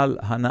חלקית על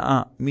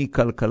הנאה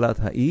מכלכלת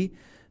האי,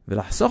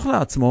 ולחסוך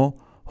לעצמו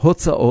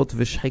הוצאות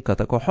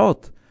ושחיקת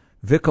הכוחות,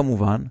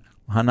 וכמובן,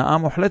 הנאה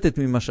מוחלטת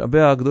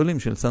ממשאביה הגדולים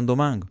של סן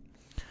דומינג.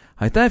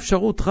 הייתה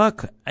אפשרות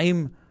רק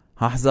עם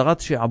החזרת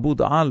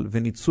שעבוד על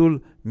וניצול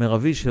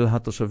מרבי של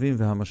התושבים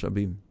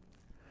והמשאבים.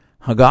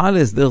 הגעה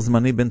להסדר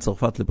זמני בין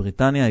צרפת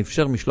לבריטניה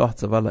אפשר משלוח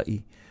צבא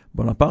לאי.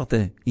 בונפרטה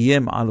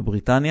איים על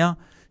בריטניה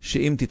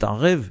שאם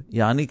תתערב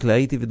יעניק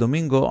להאיטי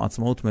ודומינגו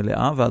עצמאות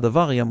מלאה,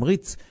 והדבר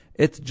ימריץ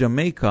את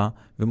ג'מייקה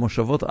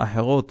ומושבות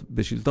אחרות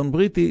בשלטון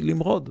בריטי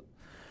למרוד.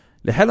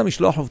 לחיל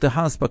המשלוח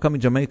הובטחה הספקה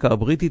מג'מייקה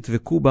הבריטית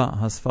וקובה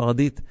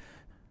הספרדית,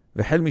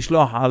 וחיל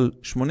משלוח על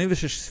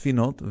 86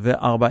 ספינות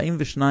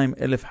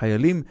ו42,000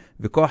 חיילים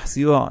וכוח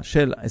סיוע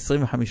של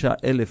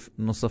 25,000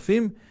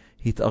 נוספים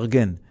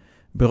התארגן.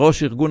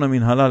 בראש ארגון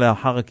המנהלה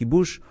לאחר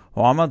הכיבוש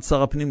הועמד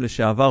שר הפנים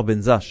לשעבר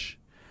בן זש.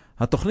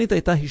 התוכנית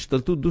הייתה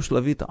השתלטות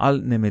דו-שלבית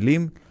על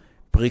נמלים,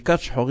 פריקת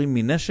שחורים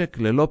מנשק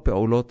ללא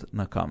פעולות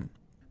נקם.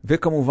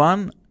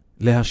 וכמובן,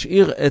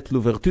 להשאיר את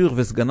לוברטור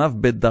וסגניו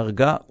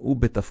בדרגה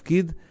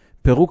ובתפקיד,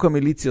 פירוק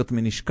המיליציות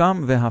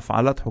מנשקם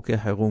והפעלת חוקי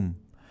חירום.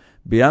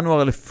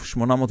 בינואר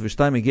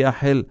 1802 הגיע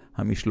חיל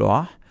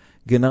המשלוח,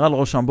 גנרל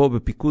רושמבו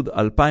בפיקוד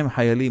 2,000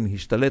 חיילים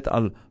השתלט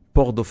על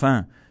פור דופן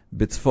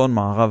בצפון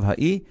מערב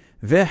האי,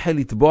 והחל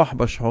לטבוח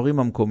בשחורים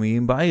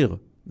המקומיים בעיר.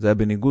 זה היה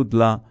בניגוד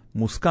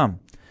למוסכם.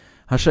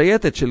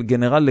 השייטת של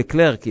גנרל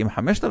לקלרק עם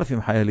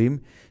 5,000 חיילים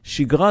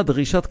שיגרה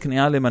דרישת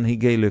כניעה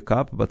למנהיגי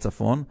לקאפ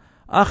בצפון,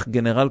 אך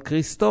גנרל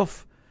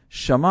קריסטוף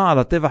שמע על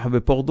הטבח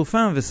בפור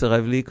דופן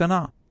וסירב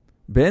להיכנע.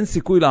 באין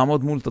סיכוי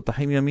לעמוד מול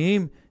תותחים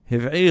ימיים,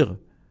 הבעיר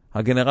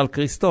הגנרל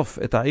קריסטוף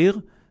את העיר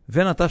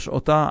ונטש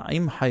אותה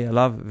עם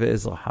חייליו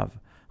ואזרחיו.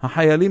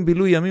 החיילים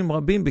בילו ימים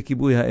רבים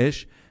בכיבוי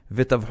האש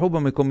וטבחו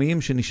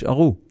במקומיים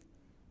שנשארו.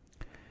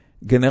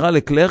 גנרל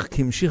לקלרק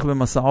המשיך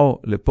במסעו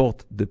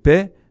לפורט דה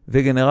פה,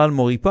 וגנרל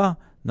מוריפה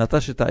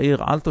נטש את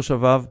העיר על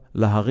תושביו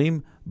להרים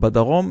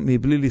בדרום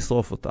מבלי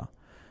לשרוף אותה.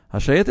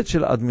 השייטת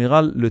של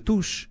אדמירל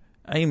לטוש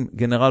עם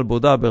גנרל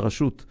בודה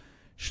בראשות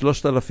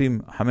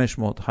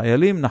 3,500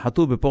 חיילים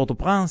נחתו בפורטו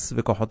פרנס,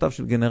 וכוחותיו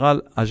של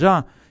גנרל אג'ה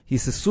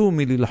היססו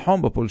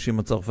מללחום בפולשים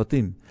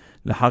הצרפתים.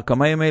 לאחר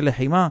כמה ימי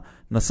לחימה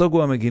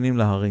נסוגו המגינים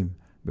להרים.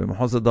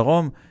 במחוז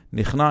הדרום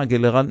נכנע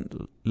גנרל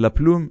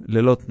לפלום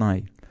ללא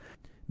תנאי.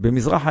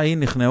 במזרח האי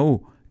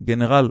נכנעו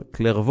גנרל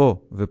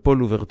קלרוו ופול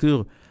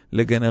לוברטור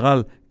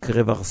לגנרל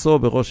קרוורסו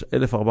בראש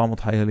 1,400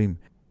 חיילים.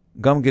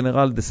 גם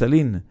גנרל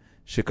דסלין,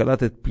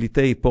 שקלט את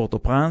פליטי פורטו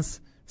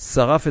פרנס,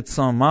 שרף את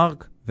סן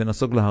מרק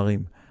ונסוג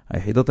להרים.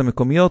 היחידות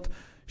המקומיות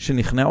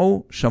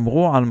שנכנעו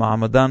שמרו על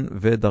מעמדן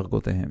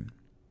ודרגותיהם.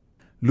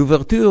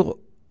 לוברטור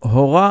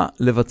הורה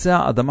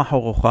לבצע אדמה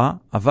חרוכה,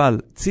 אבל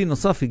צי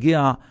נוסף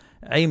הגיע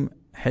עם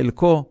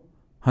חלקו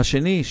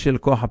השני של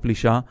כוח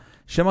הפלישה,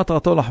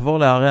 שמטרתו לחבור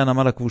לערי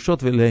הנמל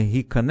הכבושות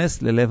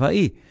ולהיכנס ללב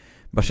האי.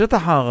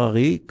 בשטח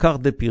ההררי, קר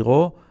דה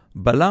פירו,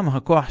 בלם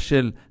הכוח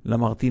של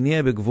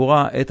למרטיניה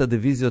בגבורה את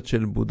הדיוויזיות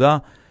של בודה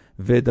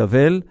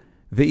ודבל,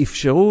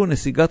 ואפשרו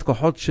נסיגת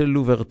כוחות של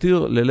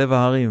לוברטור ללב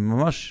ההרים.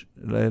 ממש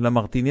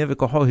למרטיניה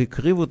וכוחו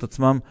הקריבו את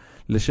עצמם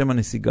לשם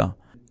הנסיגה.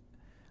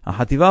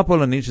 החטיבה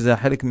הפולנית, שזה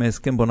החלק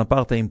מהסכם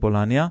בונפרטה עם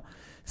פולניה,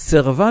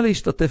 סרבה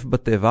להשתתף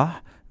בטבח,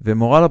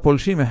 ומורל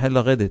הפולשים החל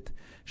לרדת.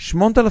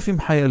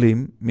 8,000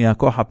 חיילים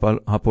מהכוח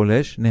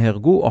הפולש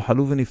נהרגו או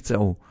חלו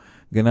ונפצעו.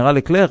 גנרל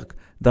לקלרק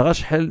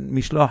דרש חיל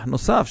משלוח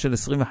נוסף של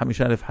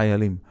 25,000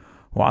 חיילים.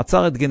 הוא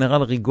עצר את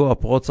גנרל ריגו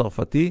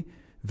הפרו-צרפתי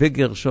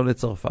וגרשו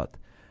לצרפת.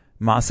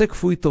 מעשה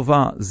כפוי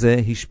טובה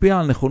זה השפיע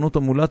על נכונות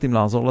המולטים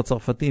לעזור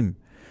לצרפתים.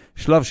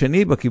 שלב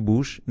שני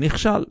בכיבוש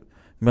נכשל.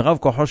 מרב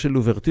כוחו של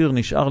לוברטור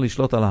נשאר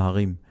לשלוט על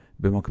ההרים.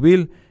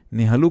 במקביל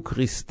ניהלו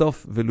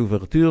קריסטוף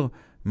ולוברטור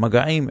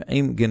מגעים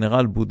עם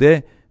גנרל בודה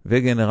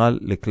וגנרל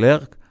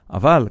לקלרק,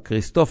 אבל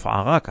קריסטוף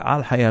ערק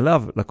על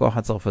חייליו לכוח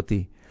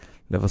הצרפתי.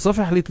 לבסוף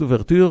החליט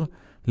לוברטור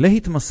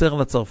להתמסר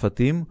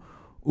לצרפתים,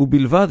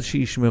 ובלבד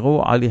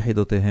שישמרו על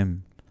יחידותיהם.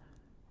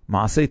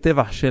 מעשי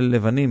טבח של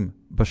לבנים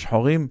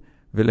בשחורים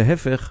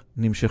ולהפך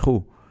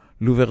נמשכו.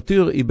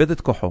 לוברטור איבד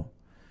את כוחו.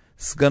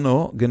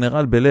 סגנו,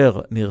 גנרל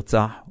בלר,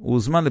 נרצח. הוא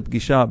הוזמן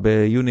לפגישה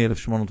ביוני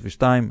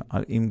 1802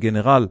 עם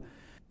גנרל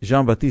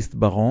ז'אן בטיסט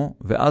ברון,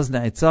 ואז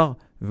נעצר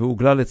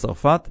והוגלה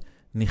לצרפת,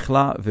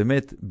 נכלה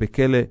ומת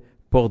בכלא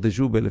פור דה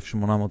ז'ו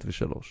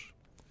ב-1803.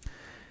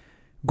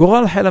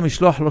 גורל חיל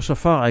המשלוח לא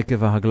שפר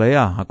עקב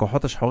ההגליה.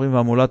 הכוחות השחורים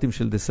והמולטים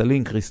של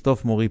דסלין,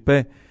 קריסטוף, מוריפה,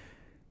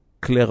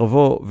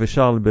 קלרוו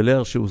ושרל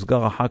בלר,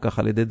 שהוסגר אחר כך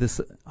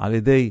על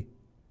ידי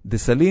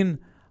דסלין,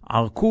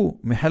 ערקו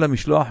מחיל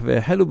המשלוח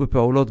והחלו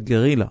בפעולות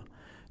גרילה.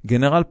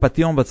 גנרל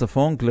פטיון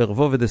בצפון,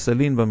 קלרוו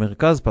ודסלין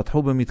במרכז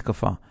פתחו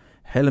במתקפה.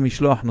 חיל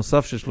המשלוח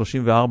נוסף של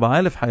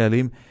 34,000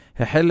 חיילים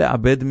החל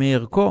לאבד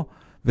מערכו,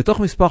 ותוך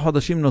מספר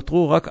חודשים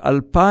נותרו רק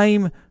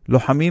 2,000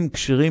 לוחמים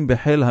קשירים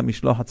בחיל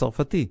המשלוח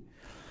הצרפתי.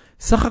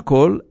 סך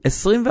הכל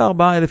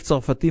 24,000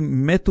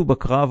 צרפתים מתו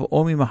בקרב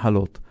או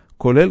ממחלות,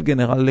 כולל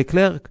גנרל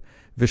לקלרק,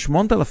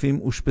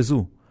 ו8,000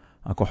 אושפזו.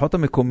 הכוחות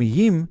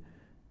המקומיים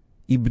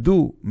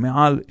איבדו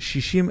מעל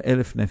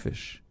 60,000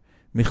 נפש.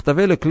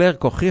 מכתבי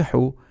לקלרק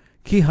הוכיחו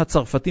כי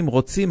הצרפתים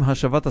רוצים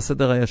השבת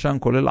הסדר הישן,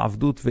 כולל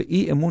עבדות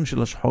ואי אמון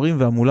של השחורים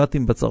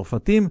והמולטים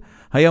בצרפתים,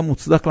 היה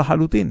מוצדק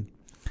לחלוטין.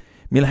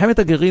 מלחמת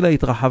הגרילה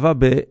התרחבה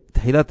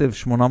בתחילת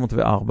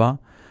 1804,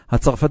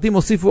 הצרפתים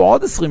הוסיפו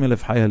עוד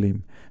 20,000 חיילים.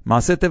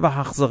 מעשי טבח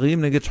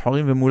אכזריים נגד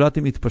שחורים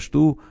ומולטים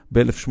התפשטו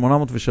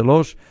ב-1803,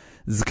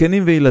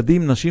 זקנים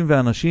וילדים, נשים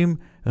ואנשים,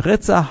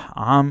 רצח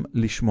עם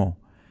לשמו.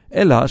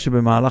 אלא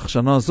שבמהלך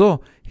שנה זו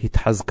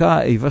התחזקה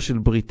האיבה של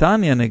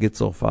בריטניה נגד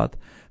צרפת,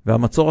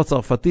 והמצור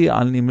הצרפתי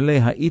על נמלי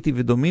האיטי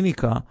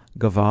ודומיניקה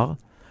גבר,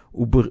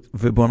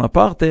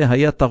 ובונפרטה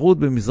היה טרוד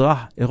במזרח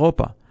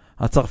אירופה.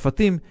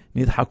 הצרפתים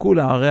נדחקו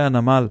לערי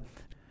הנמל,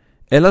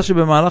 אלא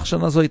שבמהלך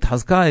שנה זו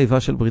התחזקה האיבה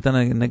של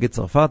בריטניה נגד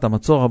צרפת,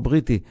 המצור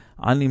הבריטי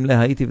על נמלי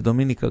האיטי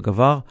ודומיניקה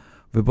גבר,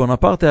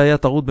 ובונפרטה היה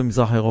טרוד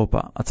במזרח אירופה.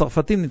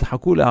 הצרפתים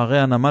נדחקו לערי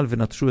הנמל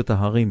ונטשו את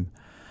ההרים.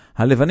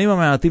 הלבנים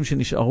המעטים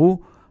שנשארו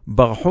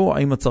ברחו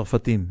עם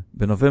הצרפתים.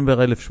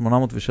 בנובמבר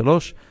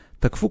 1803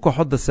 תקפו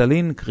כוחות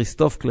דסלין,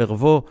 קריסטוף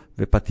קלרוו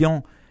ופטיון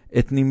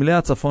את נמלי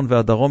הצפון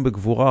והדרום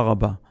בגבורה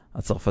רבה.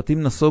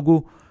 הצרפתים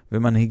נסוגו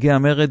ומנהיגי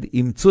המרד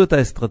אימצו את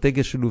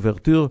האסטרטגיה של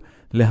אוברטור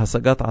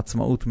להשגת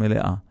עצמאות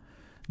מלאה.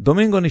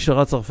 דומינגו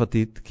נשארה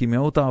צרפתית, כי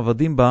מיעוט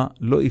העבדים בה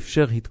לא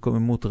אפשר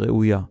התקוממות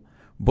ראויה.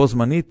 בו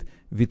זמנית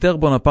ויתר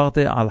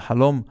בונפרטה על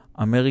חלום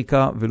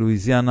אמריקה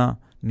ולואיזיאנה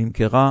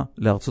נמכרה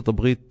לארצות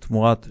הברית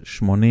תמורת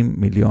 80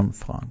 מיליון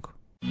פרנק.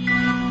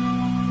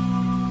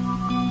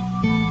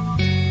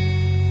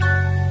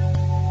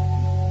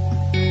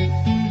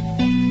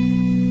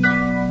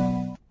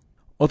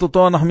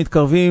 אוטוטו אנחנו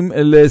מתקרבים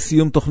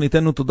לסיום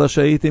תוכניתנו. תודה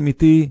שהייתם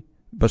איתי.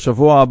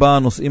 בשבוע הבא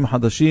נושאים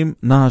חדשים,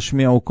 נא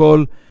השמיעו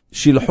קול,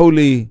 שילחו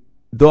לי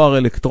דואר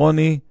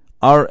אלקטרוני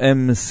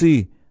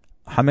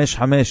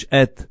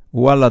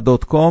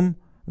rmc55@walla.com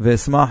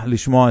ואשמח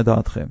לשמוע את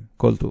דעתכם.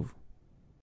 כל טוב.